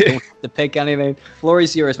want, so you don't have to pick anything. Floor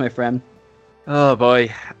is yours, my friend. Oh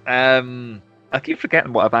boy, I keep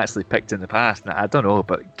forgetting what I've actually picked in the past. I don't know,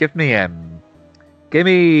 but give me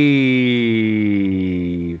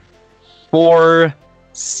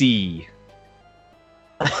 4C.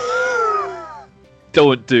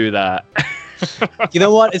 Don't do that. You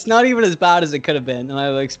know what? It's not even as bad as it could have been, and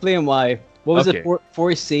I'll explain why. What was it?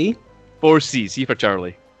 4C? 4C. C for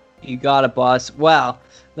Charlie. You got it, boss. Well,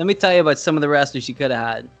 let me tell you about some of the wrestlers you could have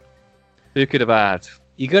had. Who could have had?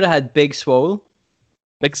 You could have had Big Swole.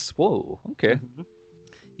 Big Swole, okay. Mm-hmm.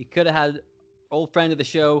 You could have had old friend of the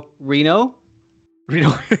show, Reno.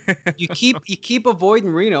 you keep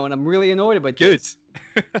avoiding Reno, and I'm really annoyed about this.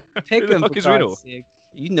 Good. Pick him. Who the fuck is Reno?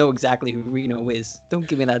 You know exactly who Reno is. Don't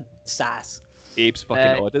give me that sass. Abe's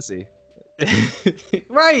fucking Odyssey.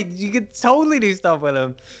 Right, you could totally do stuff with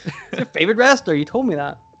him. He's your favorite wrestler. You told me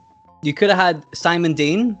that. You could have had Simon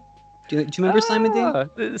Dean. Do you remember Simon Dean?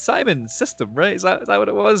 The Simon system, right? Is that what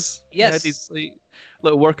it was? Yes. He had his like,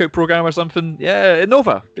 little workout program or something. Yeah,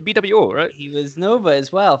 Nova, the BWO, right? He was Nova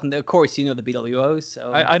as well. Of course, you know the BWO.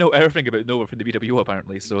 So I know everything about Nova from the BWO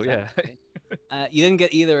apparently. So exactly. Yeah. You didn't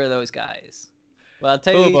get either of those guys. Well, I'll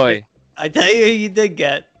tell you. Oh boy. I tell you who you did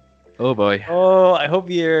get. Oh boy. Oh, I hope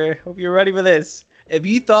you're ready for this. If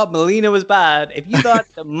you thought Melina was bad, if you thought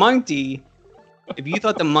the Mountie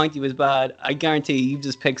was bad, I guarantee you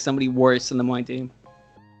just picked somebody worse than the Mountie.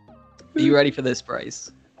 Are you ready for this,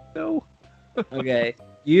 Bryce? No. Okay.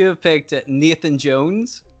 You have picked Nathan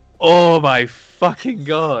Jones. Oh my fucking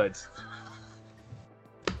god.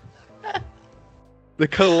 The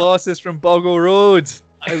Colossus from Boggle Road.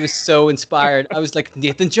 I was so inspired. I was like,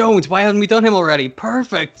 Nathan Jones, why haven't we done him already?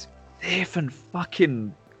 Perfect. Nathan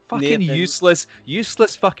fucking useless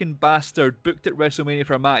fucking bastard booked at WrestleMania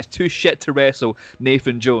for a match. Too shit to wrestle.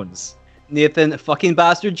 Nathan Jones. Nathan fucking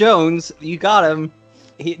bastard Jones. You got him.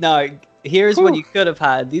 Here's what you could have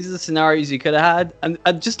had. These are the scenarios you could have had. And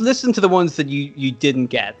just listen to the ones that you didn't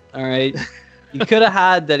get. All right. You could have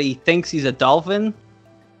had that he thinks he's a dolphin.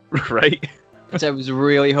 Right. which I was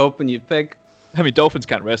really hoping you'd pick. I mean, dolphins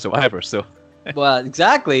can't wrestle either, so. Well,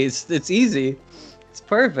 exactly. It's easy. It's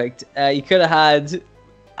perfect. You could have had,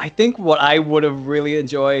 I think, what I would have really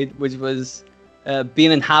enjoyed, which was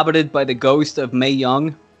being inhabited by the ghost of Mae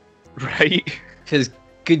Young. Right. Because,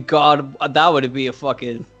 good God, that would be a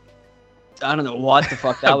fucking... I don't know what the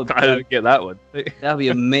fuck that would be. I don't get that one. That would be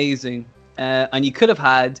amazing. And you could have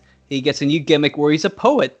had, he gets a new gimmick where he's a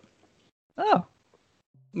poet. Oh.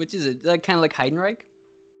 Which is it? Kind of like Heidenreich?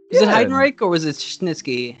 Is it Heidenreich or was it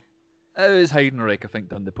Schnitzky? It was Heidenreich, I think,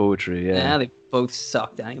 done the poetry, yeah. Yeah, they both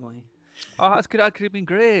sucked anyway. Oh, that could have been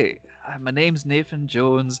great. My name's Nathan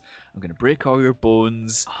Jones. I'm gonna break all your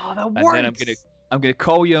bones. Oh, that and works. then I'm gonna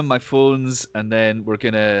call you on my phones, and then you're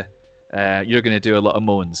gonna do a lot of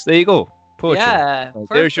moans. There you go, poetry. Yeah,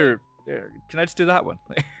 there's your. Can I just do that one?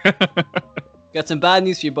 Got some bad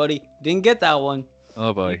news for you, buddy. Didn't get that one.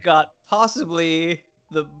 Oh boy. You got possibly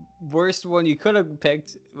the worst one you could have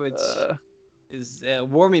picked, which is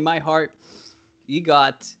warming my heart. You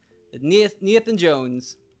got Nathan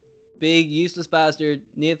Jones, big useless bastard.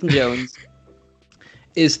 Nathan Jones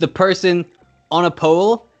is the person on a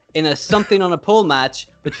pole in a something on a pole match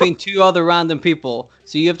between two other random people.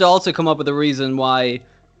 So you have to also come up with a reason why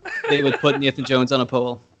they would put Nathan Jones on a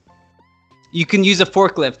pole. You can use a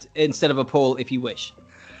forklift instead of a pole if you wish.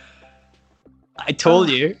 I told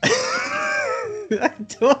you. I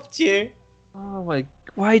told you. Oh my!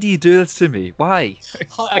 Why do you do this to me? Why?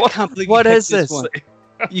 I can't believe what you is picked this? One.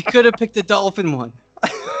 You could have picked the dolphin one.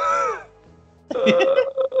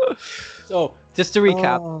 So, just to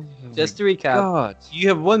recap, God. you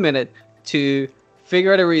have 1 minute to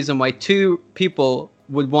figure out a reason why two people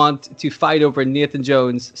would want to fight over Nathan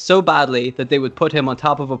Jones so badly that they would put him on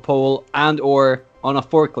top of a pole and or on a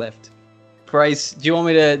forklift. Bryce, do you want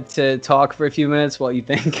me to talk for a few minutes? What you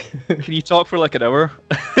think? Can you talk for like an hour?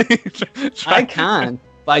 I can,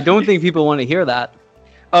 but I don't think people want to hear that.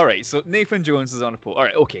 All right, so Nathan Jones is on a pole. All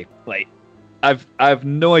right, okay. Like, I've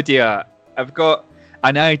no idea. I've got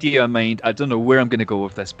an idea in mind. I don't know where I'm going to go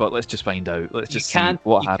with this, but let's just find out. Let's just see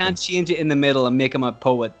what happens. You can't change it in the middle and make him a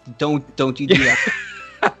poet. Don't you do that?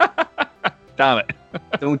 Damn it!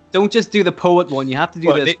 Don't just do the poet one. You have to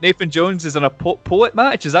do this. Nathan Jones is on a poet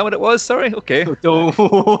match. Is that what it was? Sorry. Okay. I'm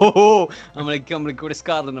gonna go to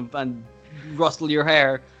Scotland and rustle your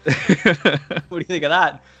hair. What do you think of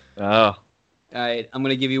that? Oh. All right. I'm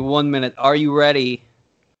gonna give you 1 minute. Are you ready?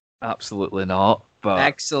 Absolutely not. But...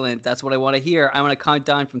 Excellent. That's what I want to hear. I'm gonna count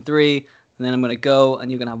down from 3, and then I'm gonna go,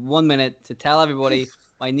 and you're gonna have 1 minute to tell everybody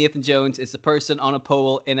why Nathan Jones is the person on a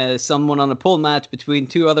pole in a someone on a pole match between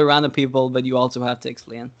two other random people, but you also have to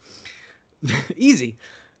explain. Easy.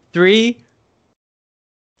 3.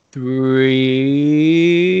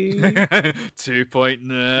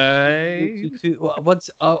 2.9.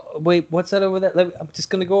 What's wait? What's that over there? I'm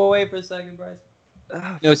just gonna go away for a second, Bryce.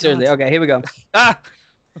 No, seriously. Okay, here we go.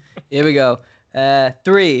 Here we go.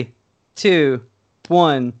 3, 2,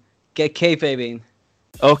 1. Get kayfabing.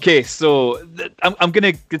 Okay, so the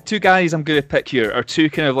two guys I'm gonna pick here are two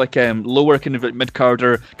kind of like lower kind of like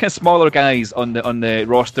mid-carder, kind of smaller guys on the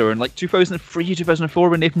roster in like 2003, 2004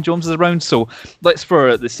 when Nathan Jones is around. So let's,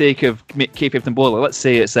 for the sake of kayfabe and Bola, let's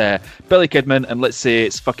say it's Billy Kidman and let's say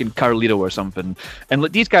it's fucking Carlito or something. And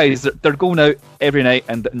like these guys, they're going out every night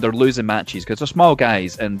and they're losing matches because they're small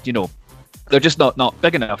guys and you know. They're just not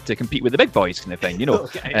big enough to compete with the big boys kind of thing, you know.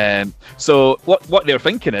 Okay. So what they're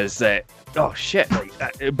thinking is that, oh shit,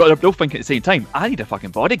 but they're both thinking at the same time, I need a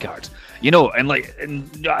fucking bodyguard, you know, and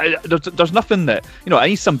there's nothing that, you know, I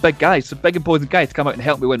need some big guys, some big important guy to come out and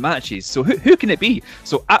help me win matches. So who can it be?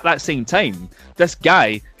 So at that same time, this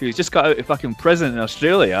guy who's just got out of fucking prison in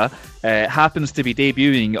Australia happens to be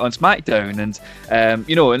debuting on SmackDown, and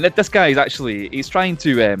you know, and this guy is actually he's trying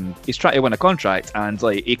to win a contract, and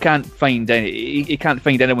like he can't find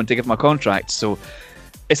anyone to give him a contract. So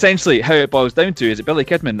essentially, how it boils down to is that Billy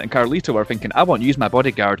Kidman and Carlito are thinking, I want to use my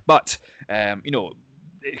bodyguard, but you know,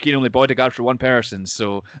 you can only bodyguard for one person,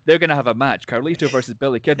 so they're going to have a match, Carlito versus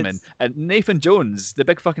Billy Kidman, and Nathan Jones, the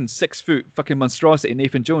big fucking 6 foot fucking monstrosity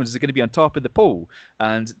Nathan Jones, is going to be on top of the pole,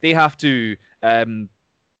 and they have to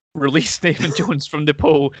release Nathan Jones from the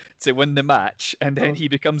pole to win the match, and then he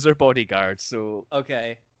becomes their bodyguard. So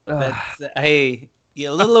okay, hey,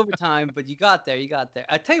 you're a little over time, but you got there.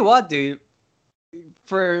 I tell you what, dude,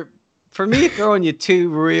 for me throwing you two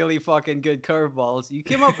really fucking good curveballs, you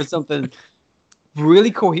came up with something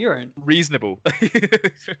really coherent, reasonable.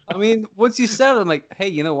 I mean, once you said it, I'm like, hey,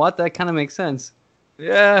 you know what? That kind of makes sense.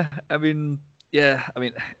 Yeah, I mean,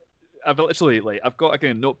 I've literally, like, I've got a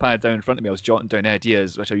kind of notepad down in front of me. I was jotting down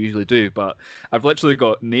ideas, which I usually do, but I've literally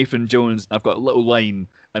got Nathan Jones, I've got a little line,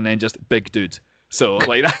 and then just big dude. So,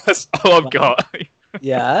 like, that's all I've got.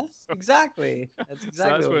 Yeah, exactly. That's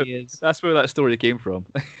exactly what he is. That's where that story came from.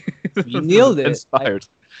 You nailed it. Inspired.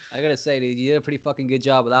 I gotta say, dude, you did a pretty fucking good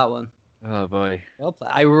job with that one. Oh, boy. Well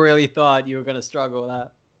played. I really thought you were gonna struggle with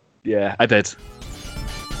that. Yeah, I did.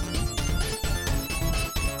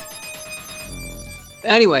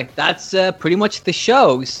 Anyway, that's pretty much the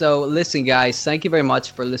show. So listen, guys, thank you very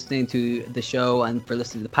much for listening to the show and for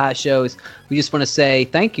listening to the past shows. We just want to say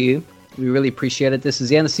thank you. We really appreciate it. This is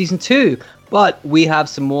the end of season 2, but we have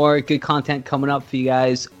some more good content coming up for you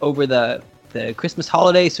guys over the Christmas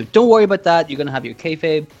holiday. So don't worry about that. You're going to have your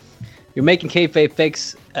kayfabe. You're making kayfabe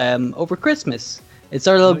fix over Christmas. It's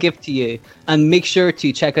our little gift to you. And make sure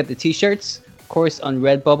to check out the t-shirts, of course, on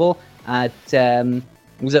Redbubble at...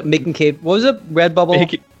 was it Making Cave? What was it?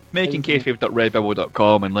 Redbubble?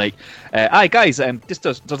 MakingKayfabe.redbubble.com, and like, guys, just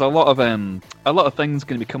there's a lot of things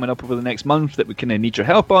going to be coming up over the next month that we kind of need your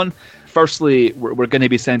help on. Firstly, we're going to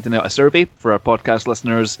be sending out a survey for our podcast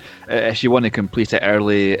listeners. If you want to complete it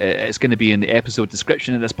early, it's going to be in the episode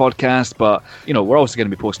description of this podcast. But we're also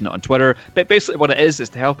going to be posting it on Twitter. But basically, what it is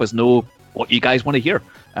to help us know what you guys want to hear.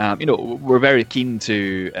 We're very keen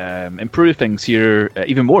to improve things here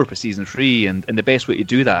even more for season 3, and the best way to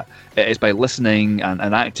do that is by listening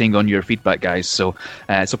and acting on your feedback, guys. So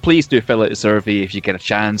please do fill out the survey if you get a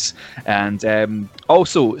chance, and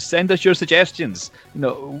also send us your suggestions.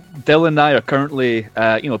 Dylan and I are currently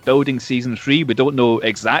building season 3. We don't know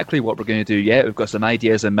exactly what we're going to do yet. We've got some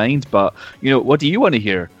ideas in mind, but what do you want to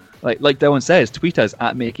hear? Like Dylan says, tweet us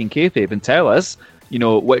at Making Kayfabe and tell us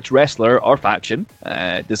which wrestler or faction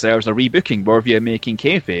deserves a rebooking worthy of Making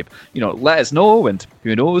Kayfabe. Let us know, and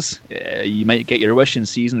who knows, you might get your wish in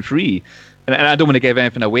season 3. And I don't want to give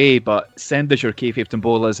anything away, but send us your Kayfabe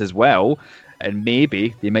Tombolas as well, and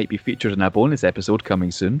maybe they might be featured in a bonus episode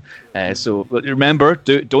coming soon. So remember,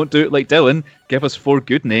 don't do it like Dylan. Give us 4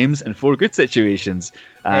 good names and 4 good situations.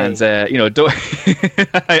 And don't.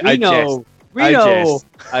 I know.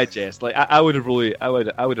 I jest. Like I would have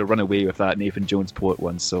run away with that Nathan Jones poet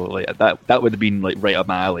one. So like that would have been like right up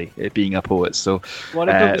my alley, being a poet. So what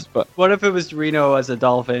if it was Reno as a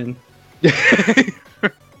dolphin?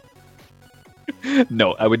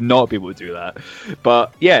 No, I would not be able to do that.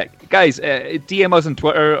 But yeah, guys, DM us on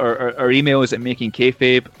Twitter or email us at Making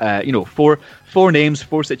Kayfabe. 4 names,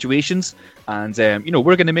 4 situations, and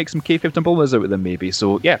we're going to make some Kayfabe Tombolas out of them maybe.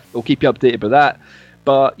 So yeah, we'll keep you updated about that.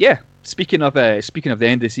 But yeah. Speaking of the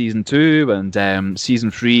end of season 2 and season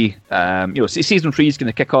 3, season 3 is going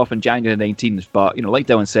to kick off on January 19th. But like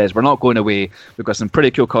Dylan says, we're not going away. We've got some pretty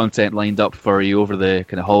cool content lined up for you over the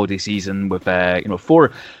kind of holiday season with 4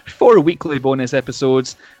 weekly bonus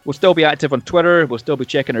episodes. We'll still be active on Twitter. We'll still be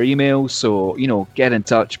checking our emails. So get in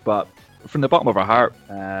touch. But from the bottom of our heart,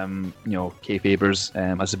 Kayfabers,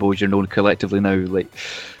 I suppose you're known collectively now. Like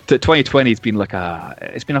 2020 has been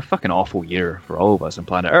it's been a fucking awful year for all of us on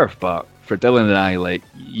planet Earth, but for Dylan and I, like,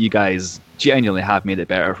 you guys genuinely have made it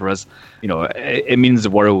better for us. It means the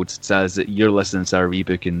world to us that you're listening to our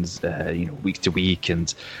rebookings, week to week,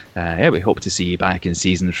 and we hope to see you back in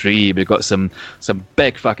season 3. We've got some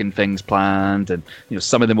big fucking things planned, and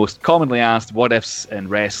some of the most commonly asked what ifs in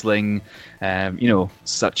wrestling,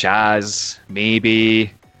 such as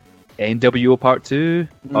maybe NWO Part 2,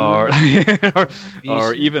 or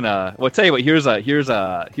even well, tell you what, here's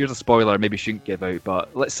a spoiler. Maybe shouldn't give out,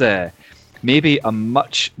 but let's say maybe a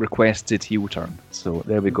much requested heel turn. So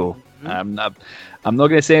there we go. I'm not going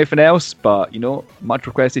to say anything else, but much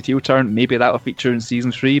requested heel turn. Maybe that'll feature in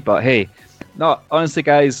season 3. But hey, no, honestly,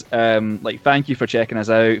 guys, thank you for checking us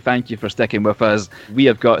out. Thank you for sticking with us. We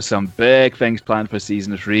have got some big things planned for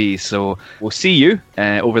season 3. So we'll see you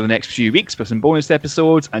over the next few weeks for some bonus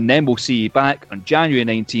episodes, and then we'll see you back on January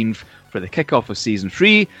 19th for the kickoff of season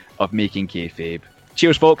 3 of Making Kayfabe.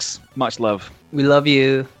 Cheers, folks. Much love. We love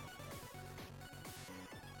you.